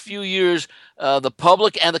last few years, the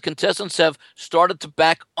public and the contestants have started to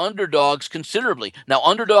back underdogs considerably. Now,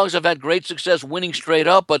 underdogs have had great success winning straight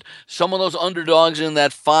up, but some of those underdogs in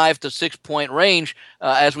that 5 to 6 point range,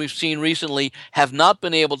 as we've seen recently, have not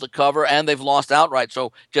been able to cover, and they've lost outright.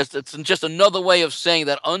 So it's just another way of saying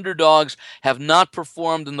that underdogs have not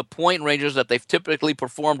performed in the point ranges that they've typically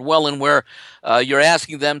performed well in, where you're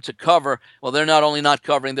asking them to cover. Well, they're not only not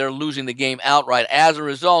covering, they're losing the game outright. As a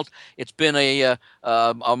result, it's been a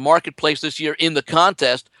marketplace this year in the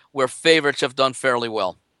contest where favorites have done fairly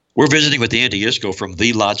well. We're visiting with Andy Iskoe from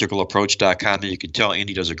TheLogicalApproach.com, and you can tell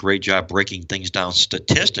Andy does a great job breaking things down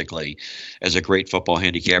statistically as a great football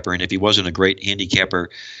handicapper. And if he wasn't a great handicapper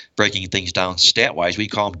breaking things down stat-wise, we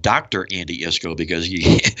call him Dr. Andy Iskoe, because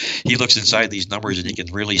he looks inside these numbers and he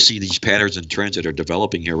can really see these patterns and trends that are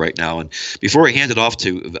developing here right now. And before I hand it off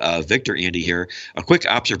to Victor, Andy, here, a quick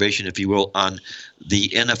observation, if you will, on the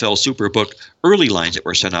NFL Superbook early lines that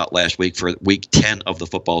were sent out last week for week 10 of the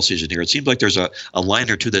football season here. It seems like there's a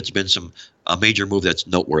line or two that's been a major move that's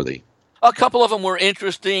noteworthy. A couple of them were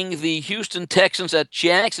interesting. The Houston Texans at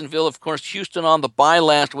Jacksonville. Of course, Houston on the bye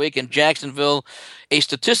last week, and Jacksonville a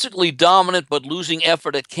statistically dominant but losing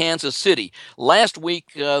effort at Kansas City. Last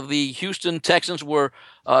week, the Houston Texans were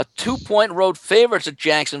 2-point road favorites at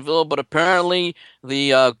Jacksonville, but apparently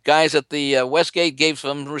the guys at the Westgate gave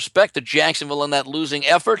some respect to Jacksonville in that losing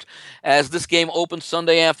effort, as this game opened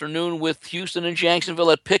Sunday afternoon with Houston and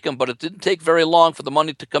Jacksonville at Pick'em, but it didn't take very long for the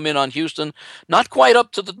money to come in on Houston. Not quite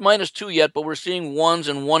up to the -2 yet, but we're seeing 1s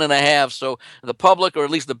and 1.5, so the public, or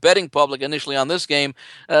at least the betting public initially on this game,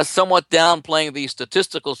 somewhat downplaying the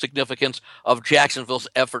statistical significance of Jacksonville's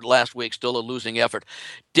effort last week, still a losing effort.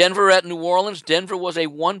 Denver at New Orleans. Denver was a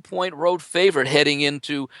 1-point road favorite heading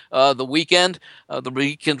into the weekend. The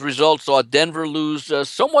weekend results saw Denver lose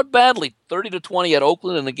somewhat badly, 30-20 at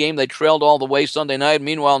Oakland, in a game they trailed all the way Sunday night.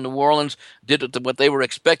 Meanwhile, New Orleans did what they were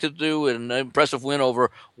expected to do, an impressive win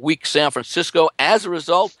over weak San Francisco. As a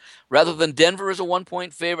result, rather than Denver as a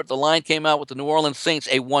 1-point favorite, the line came out with the New Orleans Saints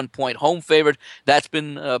a 1-point home favorite. That's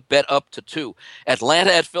been bet up to 2.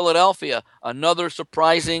 Atlanta at Philadelphia, another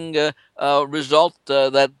surprising result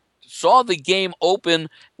that saw the game open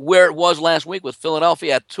where it was last week, with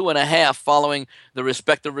Philadelphia at 2.5 following the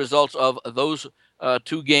respective results of those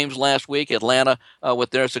 2 games last week. Atlanta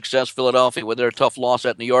with their success, Philadelphia with their tough loss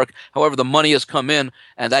at New York. However, the money has come in,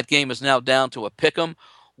 and that game is now down to a pick'em.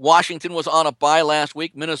 Washington was on a bye last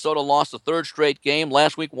week. Minnesota lost the 3rd straight game.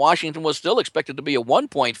 Last week, Washington was still expected to be a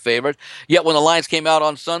 1-point favorite. Yet when the lines came out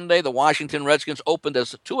on Sunday, the Washington Redskins opened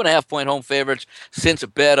as 2.5-point home favorites, since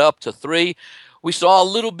bet up to 3. We saw a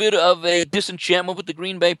little bit of a disenchantment with the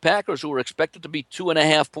Green Bay Packers, who were expected to be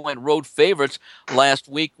 2.5-point road favorites last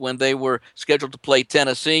week when they were scheduled to play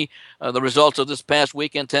Tennessee. The results of this past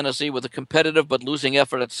weekend, Tennessee with a competitive but losing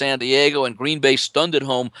effort at San Diego, and Green Bay stunned at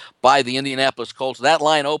home by the Indianapolis Colts. That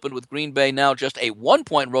line opened with Green Bay now just a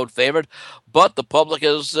 1-point road favorite, but the public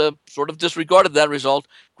has sort of disregarded that result.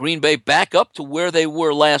 Green Bay back up to where they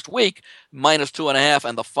were last week, -2.5,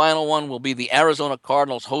 and the final one will be the Arizona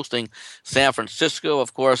Cardinals hosting San Francisco.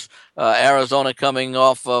 Of course, Arizona coming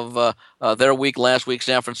off of their week last week,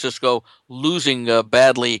 San Francisco losing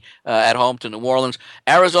badly at home to New Orleans.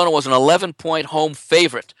 Arizona was an 11-point home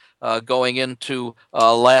favorite going into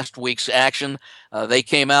last week's action. They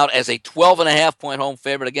came out as a 12.5-point home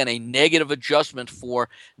favorite. Again, a negative adjustment for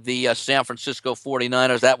the San Francisco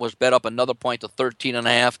 49ers. That was bet up another point to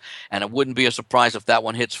 13.5, and it wouldn't be a surprise if that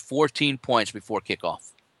one hits 14 points before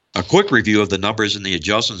kickoff. A quick review of the numbers and the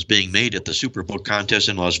adjustments being made at the Superbook contest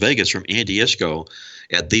in Las Vegas from Andy Iskoe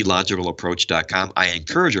at TheLogicalApproach.com. I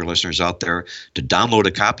encourage our listeners out there to download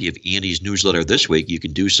a copy of Andy's newsletter this week. You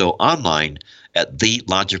can do so online at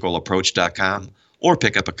TheLogicalApproach.com or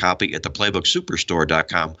pick up a copy at the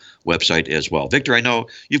PlaybookSuperstore.com website as well. Victor, I know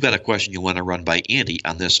you've got a question you want to run by Andy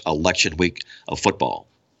on this election week of football.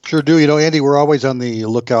 Sure do. Andy, we're always on the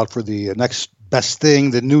lookout for the next best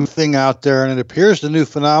thing, the new thing out there, and it appears the new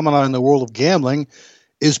phenomenon in the world of gambling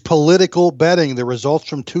is political betting. The results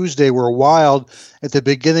from Tuesday were wild. At the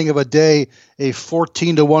beginning of a day, a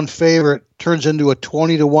 14-1 favorite turns into a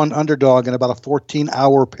 20-1 underdog in about a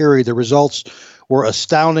 14-hour period. The results were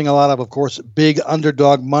astounding. A lot of course, big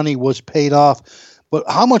underdog money was paid off. But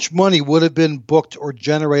how much money would have been booked or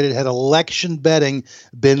generated had election betting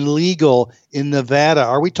been legal in Nevada?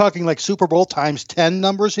 Are we talking like Super Bowl times 10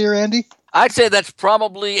 numbers here, Andy? I'd say that's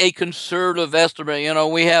probably a conservative estimate. You know,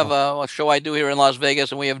 we have a show I do here in Las Vegas,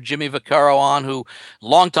 and we have Jimmy Vaccaro on, who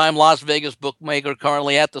longtime Las Vegas bookmaker,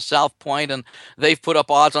 currently at the South Point, and they've put up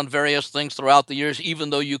odds on various things throughout the years. Even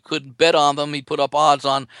though you couldn't bet on them, he put up odds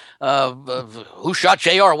on Who Shot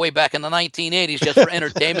JR way back in the 1980s, just for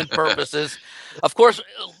entertainment purposes. Of course,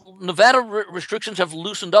 Nevada restrictions have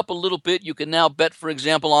loosened up a little bit. You can now bet, for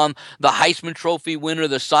example, on the Heisman Trophy winner,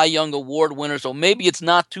 the Cy Young Award winner. So maybe it's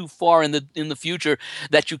not too far in the future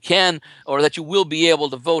that you can or that you will be able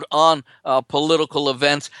to vote on political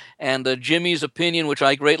events. And Jimmy's opinion, which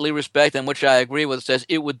I greatly respect and which I agree with, says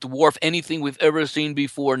it would dwarf anything we've ever seen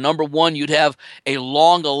before. Number one, you'd have a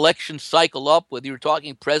long election cycle up. Whether you're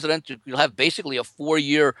talking president, you'll have basically a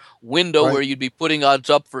 4-year window where you'd be putting odds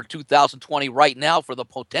up for 2020 right now for the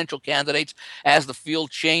potential candidates. As the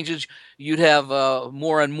field changes, you'd have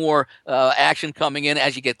more and more action coming in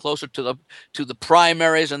as you get closer to the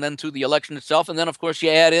primaries and then to the election itself. And then, of course,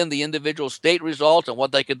 you add in the individual state results and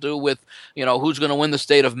what they could do with, who's going to win the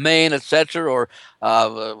state of Maine, et cetera, or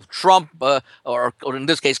Trump, or in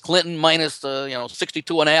this case, Clinton minus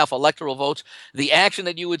 62.5 electoral votes. The action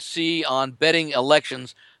that you would see on betting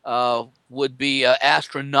elections would be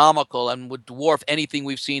astronomical and would dwarf anything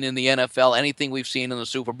we've seen in the NFL, anything we've seen in the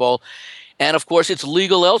Super Bowl. And, of course, it's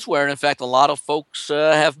legal elsewhere. And, in fact, a lot of folks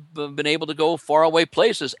have been able to go faraway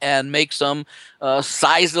places and make some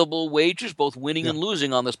sizable wagers, both winning and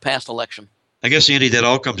losing, on this past election. I guess, Andy, that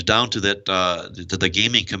all comes down to the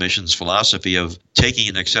Gaming Commission's philosophy of taking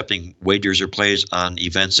and accepting wagers or plays on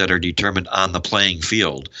events that are determined on the playing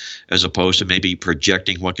field, as opposed to maybe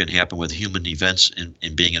projecting what can happen with human events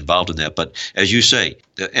and being involved in that. But as you say,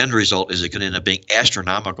 the end result is it could end up being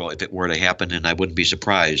astronomical if it were to happen, and I wouldn't be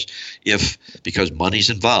surprised if, because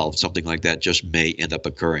money's involved, something like that just may end up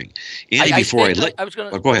occurring. Andy, go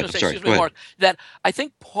ahead. Mark, that I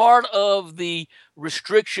think part of the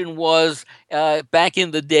restriction was back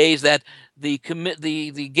in the days that the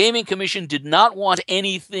Gaming Commission did not want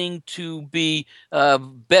anything to be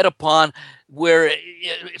bet upon where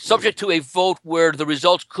subject to a vote where the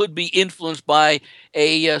results could be influenced by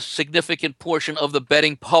a significant portion of the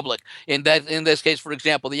betting public. In this case, for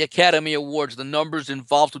example, the Academy Awards, the numbers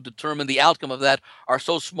involved to determine the outcome of that are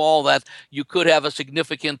so small that you could have a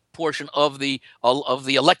significant portion of the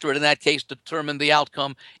electorate in that case determine the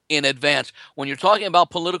outcome in advance. When you're talking about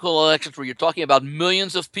political elections where you're talking about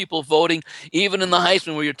millions of people voting, even in the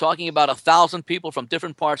Heisman where you're talking about 1,000 people from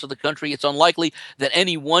different parts of the country, it's unlikely that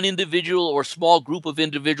any one individual or small group of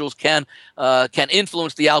individuals can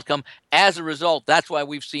influence the outcome. As a result, that's why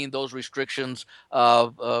we've seen those restrictions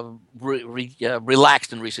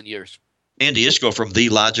relaxed in recent years. Andy Iskoe from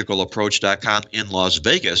TheLogicalApproach.com in Las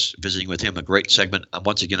Vegas, visiting with him, a great segment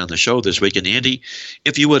once again on the show this week. And Andy,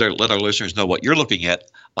 if you would let our listeners know what you're looking at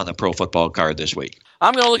on the Pro Football card this week?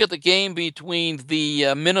 I'm going to look at the game between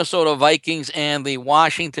the Minnesota Vikings and the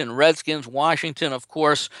Washington Redskins. Washington, of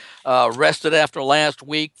course, rested after last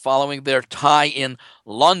week following their tie in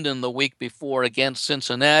London the week before against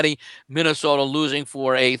Cincinnati. Minnesota losing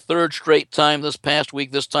for a third straight time this past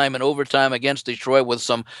week, this time in overtime against Detroit with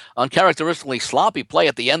some uncharacteristically sloppy play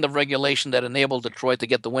at the end of regulation that enabled Detroit to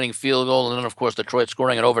get the winning field goal, and then, of course, Detroit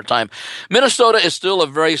scoring in overtime. Minnesota is still a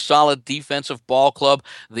very solid defensive ball club.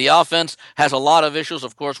 The offense has a lot of issues.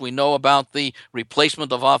 Of course, we know about the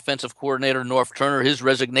replacement of offensive coordinator Norv Turner. His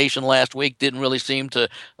resignation last week didn't really seem to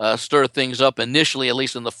stir things up initially, at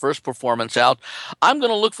least in the first performance out. I'm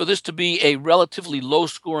going to look for this to be a relatively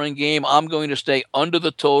low-scoring game. I'm going to stay under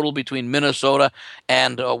the total between Minnesota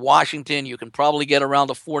and Washington. You can probably get around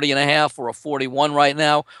a 40.5 or a 41 right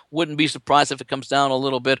now. Wouldn't be surprised if it comes down a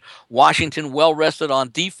little bit. Washington well-rested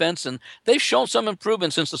on defense, and they've shown some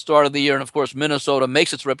improvement since the start of the year. And, of course, Minnesota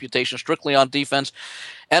makes its reputation strictly on defense.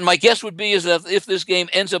 And my guess would be is that if this game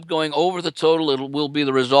ends up going over the total, it will be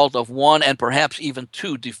the result of one and perhaps even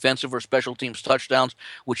two defensive or special teams touchdowns,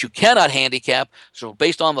 which you cannot handicap. So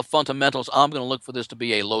based on the fundamentals, I'm going to look for this to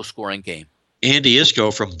be a low-scoring game. Andy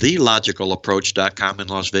Iskoe from TheLogicalApproach.com in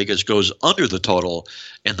Las Vegas goes under the total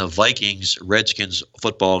in the Vikings-Redskins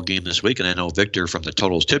football game this week. And I know Victor from the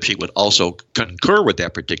Totals Tip Sheet would also concur with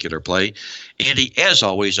that particular play. Andy, as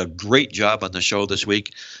always, a great job on the show this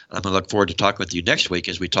week. I'm going to look forward to talking with you next week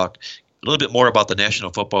as we talk a little bit more about the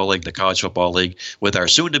National Football League, the College Football League, with our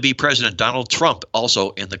soon-to-be President Donald Trump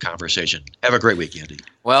also in the conversation. Have a great week, Andy.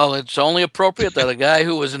 Well, it's only appropriate that a guy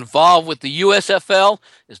who was involved with the USFL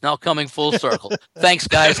is now coming full circle. Thanks,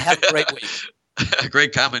 guys. Have a great week.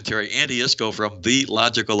 Great commentary. Andy Iskoe from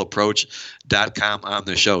TheLogicalApproach.com on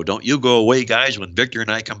the show. Don't you go away, guys. When Victor and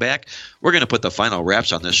I come back, we're going to put the final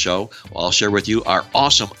wraps on this show. I'll share with you our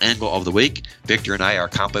awesome angle of the week. Victor and I are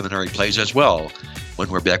complimentary plays as well when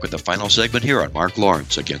we're back with the final segment here on Mark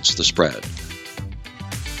Lawrence Against the Spread.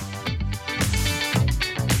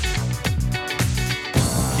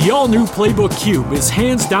 The all-new Playbook Cube is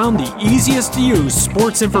hands down the easiest to use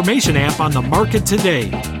sports information app on the market today.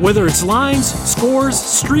 Whether it's lines, scores,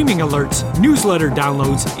 streaming alerts, newsletter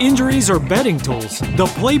downloads, injuries, or betting tools, the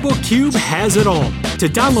Playbook Cube has it all. To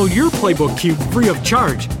download your Playbook Cube free of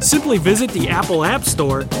charge, simply visit the Apple App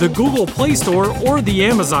Store, the Google Play Store, or the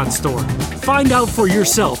Amazon Store. Find out for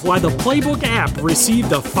yourself why the Playbook app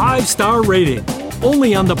received a 5-star rating.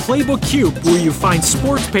 Only on the Playbook Cube will you find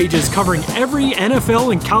sports pages covering every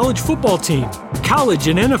NFL and college football team, college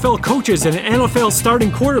and NFL coaches and NFL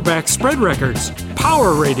starting quarterback spread records,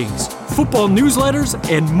 power ratings, football newsletters,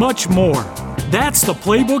 and much more. That's the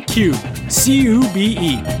Playbook Cube,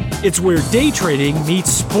 C-U-B-E. It's where day trading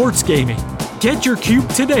meets sports gaming. Get your cube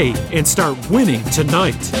today and start winning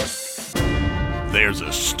tonight. There's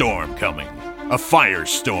a storm coming, a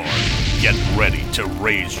firestorm. Get ready to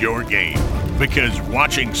raise your game, because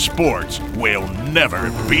watching sports will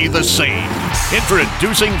never be the same.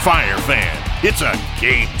 Introducing Fire Fan. It's a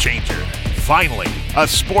game changer. Finally, a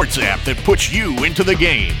sports app that puts you into the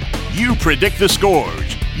game. You predict the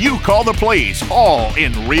scores. You call the plays, all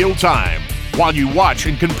in real time, while you watch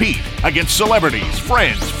and compete against celebrities,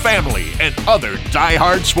 friends, family, and other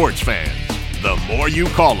diehard sports fans. The more you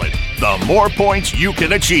call it, the more points you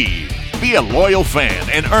can achieve. Be a loyal fan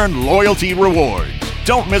and earn loyalty rewards.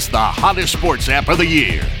 Don't miss the hottest sports app of the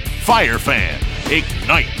year. Fire Fan.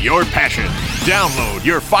 Ignite your passion. Download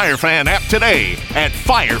your Fire Fan app today at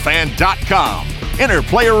firefan.com. Enter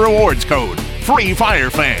player rewards code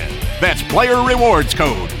FREEFIREFAN. That's player rewards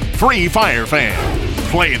code FREEFIREFAN.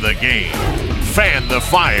 Play the game. Fan the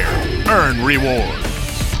fire. Earn rewards.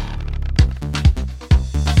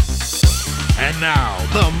 And now,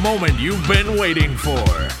 the moment you've been waiting for.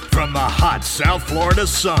 From the hot South Florida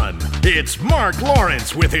sun, it's Mark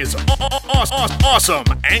Lawrence with his awesome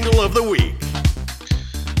angle of the week.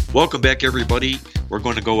 Welcome back, everybody. We're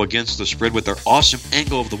going to go against the spread with our awesome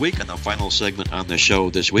angle of the week on the final segment on the show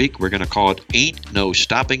this week. We're going to call it Ain't No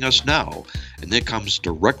Stopping Us Now. And that comes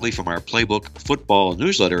directly from our Playbook football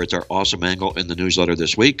newsletter. It's our awesome angle in the newsletter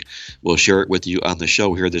this week. We'll share it with you on the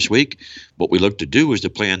show here this week. What we look to do is to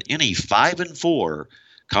plan any 5-4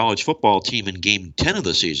 college football team in game 10 of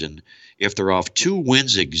the season if they're off 2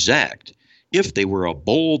 wins exact. If they were a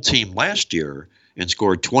bowl team last year and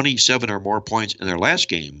scored 27 or more points in their last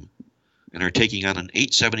game and are taking on an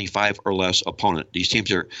 875 or less opponent. These teams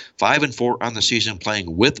are 5-4 on the season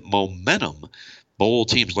playing with momentum. Bowl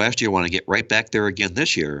teams last year want to get right back there again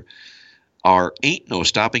this year. Our Ain't No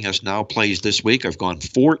Stopping Us Now plays this week have gone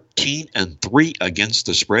 14-3 against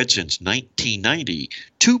the spread since 1990.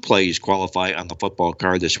 2 plays qualify on the football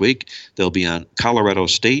card this week. They'll be on Colorado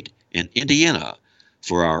State and Indiana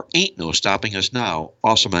for our Ain't No Stopping Us Now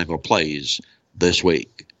Awesome Angle plays this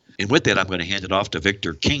week. And with that, I'm going to hand it off to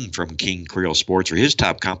Victor King from King Creole Sports for his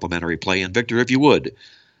top complimentary play. And Victor, if you would,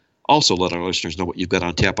 also let our listeners know what you've got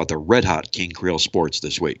on tap at the Red Hot King Creole Sports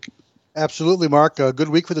this week. Absolutely, Mark. A good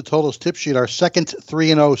week for the Totals Tip Sheet. Our second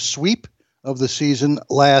 3-0 sweep of the season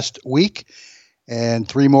last week. And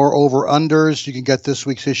 3 more over-unders. You can get this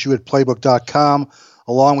week's issue at playbook.com,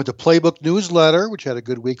 along with the Playbook newsletter, which had a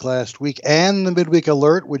good week last week, and the Midweek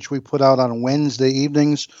Alert, which we put out on Wednesday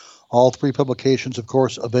evenings. All 3 publications, of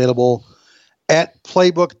course, available at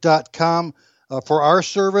playbook.com. For our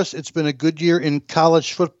service, it's been a good year in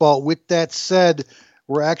college football. With that said,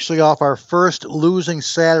 we're actually off our first losing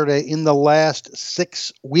Saturday in the last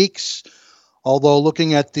 6 weeks. Although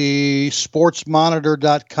looking at the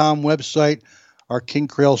sportsmonitor.com website, our King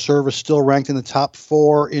Creole service still ranked in the top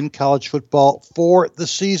 4 in college football for the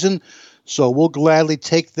season. So we'll gladly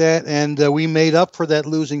take that. And we made up for that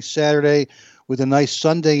losing Saturday with a nice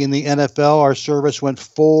Sunday in the NFL. Our service went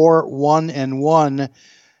 4-1-1.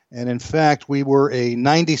 And in fact, we were a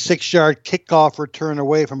 96-yard kickoff return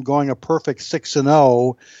away from going a perfect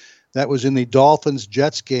 6-0. That was in the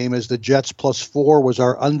Dolphins-Jets game, as the Jets +4 was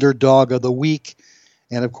our underdog of the week.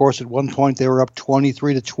 And of course, at one point, they were up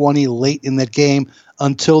 23-20 late in that game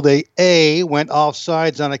until they, A, went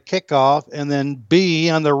offsides on a kickoff, and then B,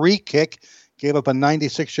 on the re-kick, gave up a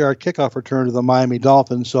 96-yard kickoff return to the Miami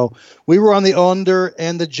Dolphins. So we were on the under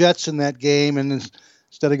and the Jets in that game, and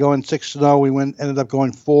instead of going 6-0, we ended up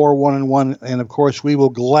going 4-1-1. And of course, we will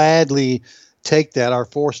gladly take that. Our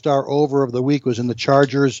 4-star over of the week was in the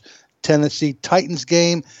Chargers-Tennessee Titans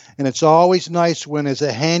game. And it's always nice when, as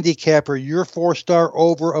a handicapper, your 4-star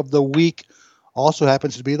over of the week also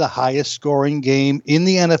happens to be the highest scoring game in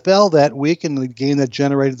the NFL that week, and the game that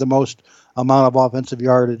generated the most amount of offensive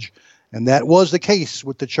yardage. And that was the case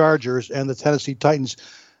with the Chargers and the Tennessee Titans.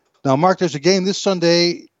 Now, Mark, there's a game this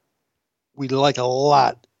Sunday we like a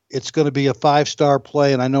lot. It's going to be a 5-star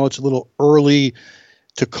play, and I know it's a little early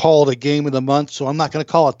to call it a game of the month, so I'm not going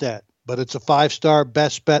to call it that. But it's a 5-star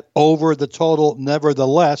best bet over the total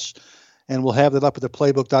nevertheless, and we'll have that up at the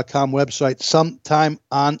playbook.com website sometime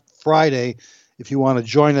on Friday if you want to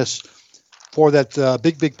join us for that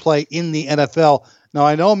big play in the NFL. Now,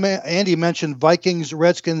 I know Andy mentioned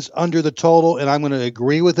Vikings-Redskins under the total, and I'm going to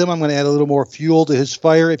agree with him. I'm going to add a little more fuel to his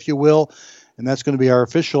fire, if you will, and that's going to be our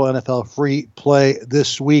official NFL free play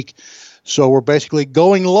this week. So we're basically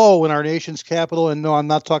going low in our nation's capital, and no, I'm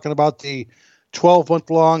not talking about the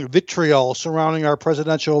 12-month-long vitriol surrounding our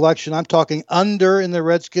presidential election. I'm talking under in the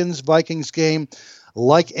Redskins-Vikings game.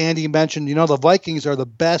 Like Andy mentioned, you know, the Vikings are the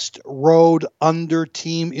best road under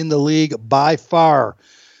team in the league by far.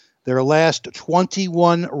 Their last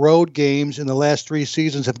 21 road games in the last 3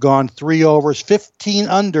 seasons have gone 3 overs, 15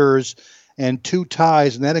 unders, and 2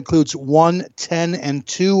 ties, and that includes 1, 10, and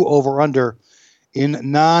 2 over-under in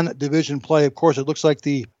non-division play. Of course, it looks like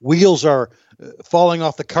the wheels are falling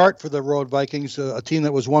off the cart for the Road Vikings, a team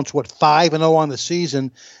that was once, 5-0 on the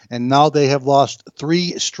season, and now they have lost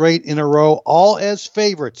 3 straight in a row, all as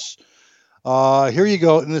favorites. Here you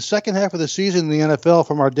go. In the second half of the season in the NFL,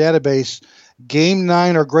 from our database, Game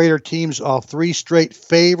 9 or greater teams off 3 straight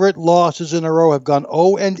favorite losses in a row have gone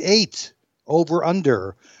 0-8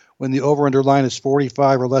 over-under when the over-under line is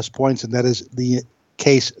 45 or less points, and that is the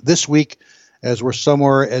case this week, as we're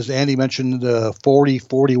somewhere, as Andy mentioned, 40,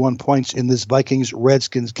 41 points in this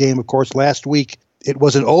Vikings-Redskins game. Of course, last week it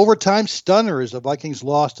was an overtime stunner as the Vikings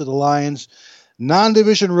lost to the Lions.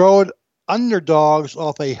 Non-division road underdogs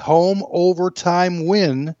off a home overtime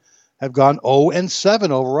win have gone 0-7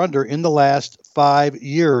 over-under in the last 5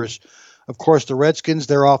 years. Of course, the Redskins,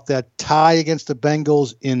 they're off that tie against the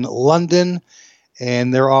Bengals in London,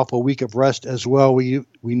 and they're off a week of rest as well. We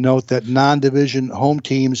note that non-division home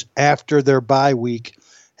teams after their bye week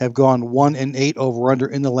have gone 1-8 over-under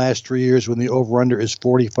in the last 3 years when the over-under is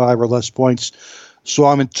 45 or less points. So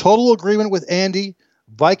I'm in total agreement with Andy.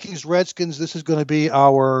 Vikings-Redskins, this is going to be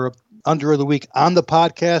our under of the week on the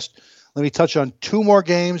podcast. Let me touch on 2 more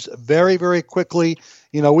games very, very quickly.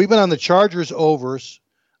 You know, we've been on the Chargers overs,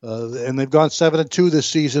 and they've gone 7-2 this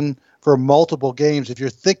season for multiple games. If you're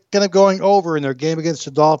thinking of going over in their game against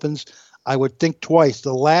the Dolphins, I would think twice.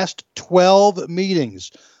 The last 12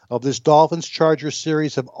 meetings of this Dolphins-Chargers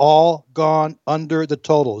series have all gone under the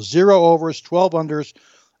total. 0 overs, 12 unders,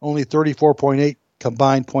 only 34.8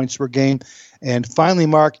 combined points per game. And finally,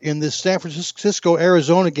 Mark, in this San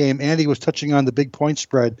Francisco-Arizona game, Andy was touching on the big point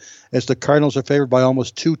spread as the Cardinals are favored by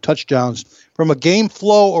almost 2 touchdowns. From a game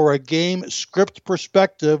flow or a game script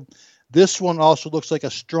perspective, this one also looks like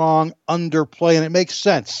a strong underplay, and it makes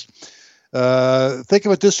sense. Think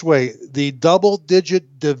of it this way. The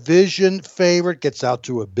double-digit division favorite gets out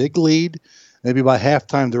to a big lead. Maybe by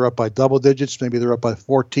halftime they're up by double digits. Maybe they're up by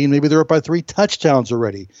 14. Maybe they're up by 3 touchdowns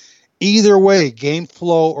already. Either way, game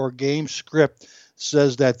flow or game script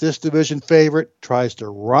says that this division favorite tries to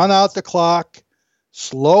run out the clock,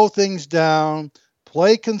 slow things down,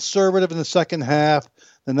 play conservative in the second half.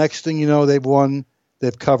 The next thing you know, they've won,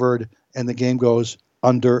 they've covered, and the game goes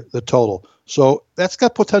under the total. So that's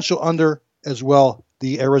got potential under as well,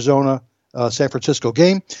 the Arizona-San Francisco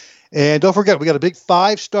game. And don't forget, we got a big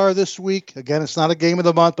 5-star this week. Again, it's not a game of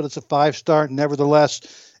the month, but it's a 5-star.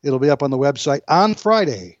 Nevertheless, it'll be up on the website on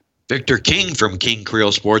Friday. Victor King from King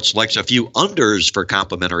Creole Sports likes a few unders for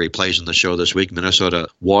complimentary plays in the show this week.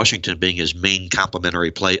 Minnesota-Washington being his main complimentary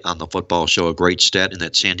play on the football show. A great stat in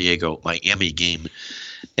that San Diego-Miami game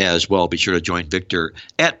as well. Be sure to join Victor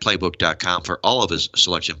at Playbook.com for all of his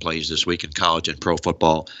selection plays this week in college and pro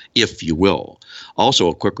football, if you will. Also,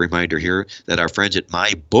 a quick reminder here that our friends at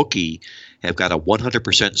MyBookie have got a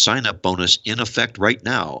 100% sign-up bonus in effect right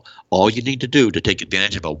now. All you need to do to take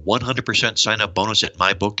advantage of a 100% sign-up bonus at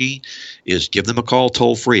MyBookie is give them a call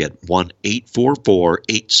toll-free at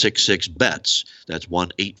 1-844-866-BETS. That's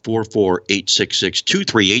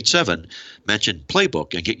 1-844-866-2387. Mention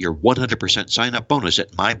Playbook and get your 100% sign-up bonus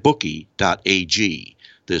at mybookie.ag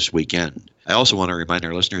this weekend. I also want to remind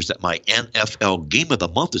our listeners that my NFL Game of the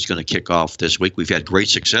Month is going to kick off this week. We've had great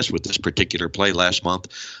success with this particular play last month.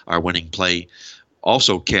 Our winning play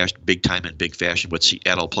also cashed big time in big fashion with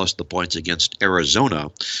Seattle plus the points against Arizona.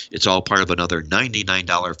 It's all part of another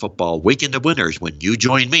 $99 football weekend of winners when you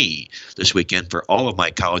join me this weekend for all of my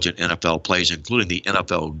college and NFL plays, including the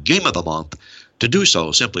NFL Game of the Month. To do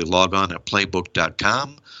so, simply log on at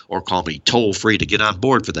playbook.com or call me toll-free to get on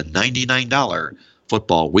board for the $99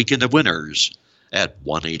 football weekend of winners at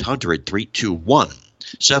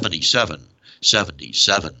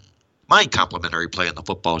 1-800-321-7777. My complimentary play on the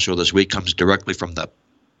football show this week comes directly from the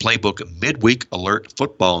Playbook Midweek Alert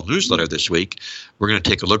football newsletter this week. We're going to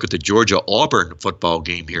take a look at the Georgia-Auburn football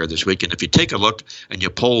game here this week. And if you take a look and you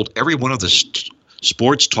polled every one of the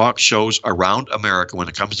sports talk shows around America when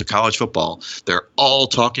it comes to college football, they're all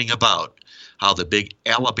talking about how the big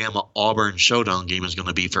Alabama-Auburn showdown game is going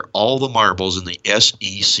to be for all the marbles in the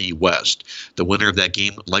SEC West. The winner of that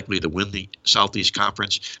game likely to win the Southeast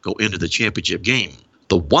Conference, go into the championship game.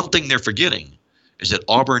 The one thing they're forgetting is that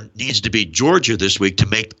Auburn needs to beat Georgia this week to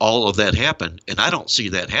make all of that happen, and I don't see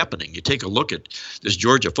that happening. You take a look at this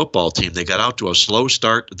Georgia football team. They got out to a slow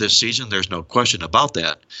start this season. There's no question about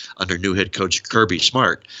that under new head coach Kirby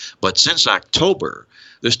Smart. But since October,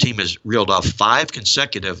 this team has reeled off 5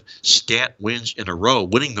 consecutive stat wins in a row,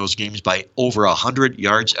 winning those games by over 100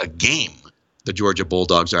 yards a game. The Georgia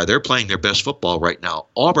Bulldogs are. They're playing their best football right now.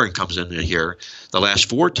 Auburn comes in here. The last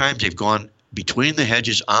 4 times they've gone between the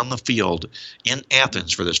hedges on the field in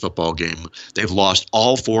Athens for this football game, they've lost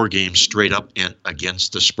all 4 games straight up and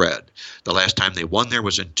against the spread. The last time they won there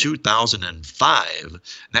was in 2005, and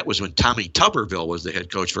that was when Tommy Tuberville was the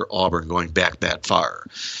head coach for Auburn, going back that far.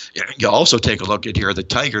 You also take a look at here, the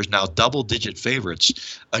Tigers now double-digit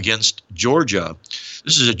favorites against Georgia.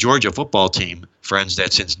 This is a Georgia football team, friends,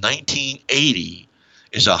 that since 1980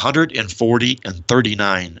 is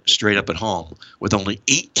 140-39 straight up at home, with only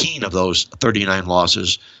 18 of those 39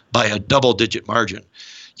 losses by a double-digit margin.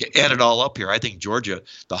 You add it all up here, I think Georgia,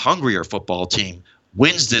 the hungrier football team,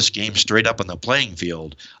 wins this game straight up on the playing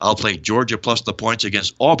field. I'll play Georgia plus the points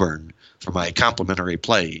against Auburn for my complimentary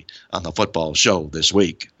play on the football show this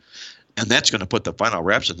week. And that's going to put the final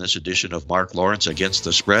wraps in this edition of Mark Lawrence Against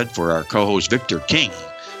the Spread. For our co-host Victor King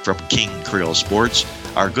from King Creole Sports,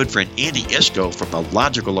 our good friend Andy Iskoe from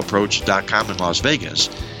TheLogicalApproach.com in Las Vegas,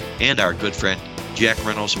 and our good friend Jack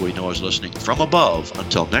Reynolds, who we know is listening from above.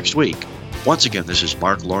 Until next week, once again, this is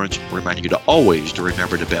Mark Lawrence reminding you to always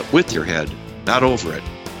remember to bet with your head, not over it,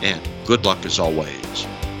 and good luck as always.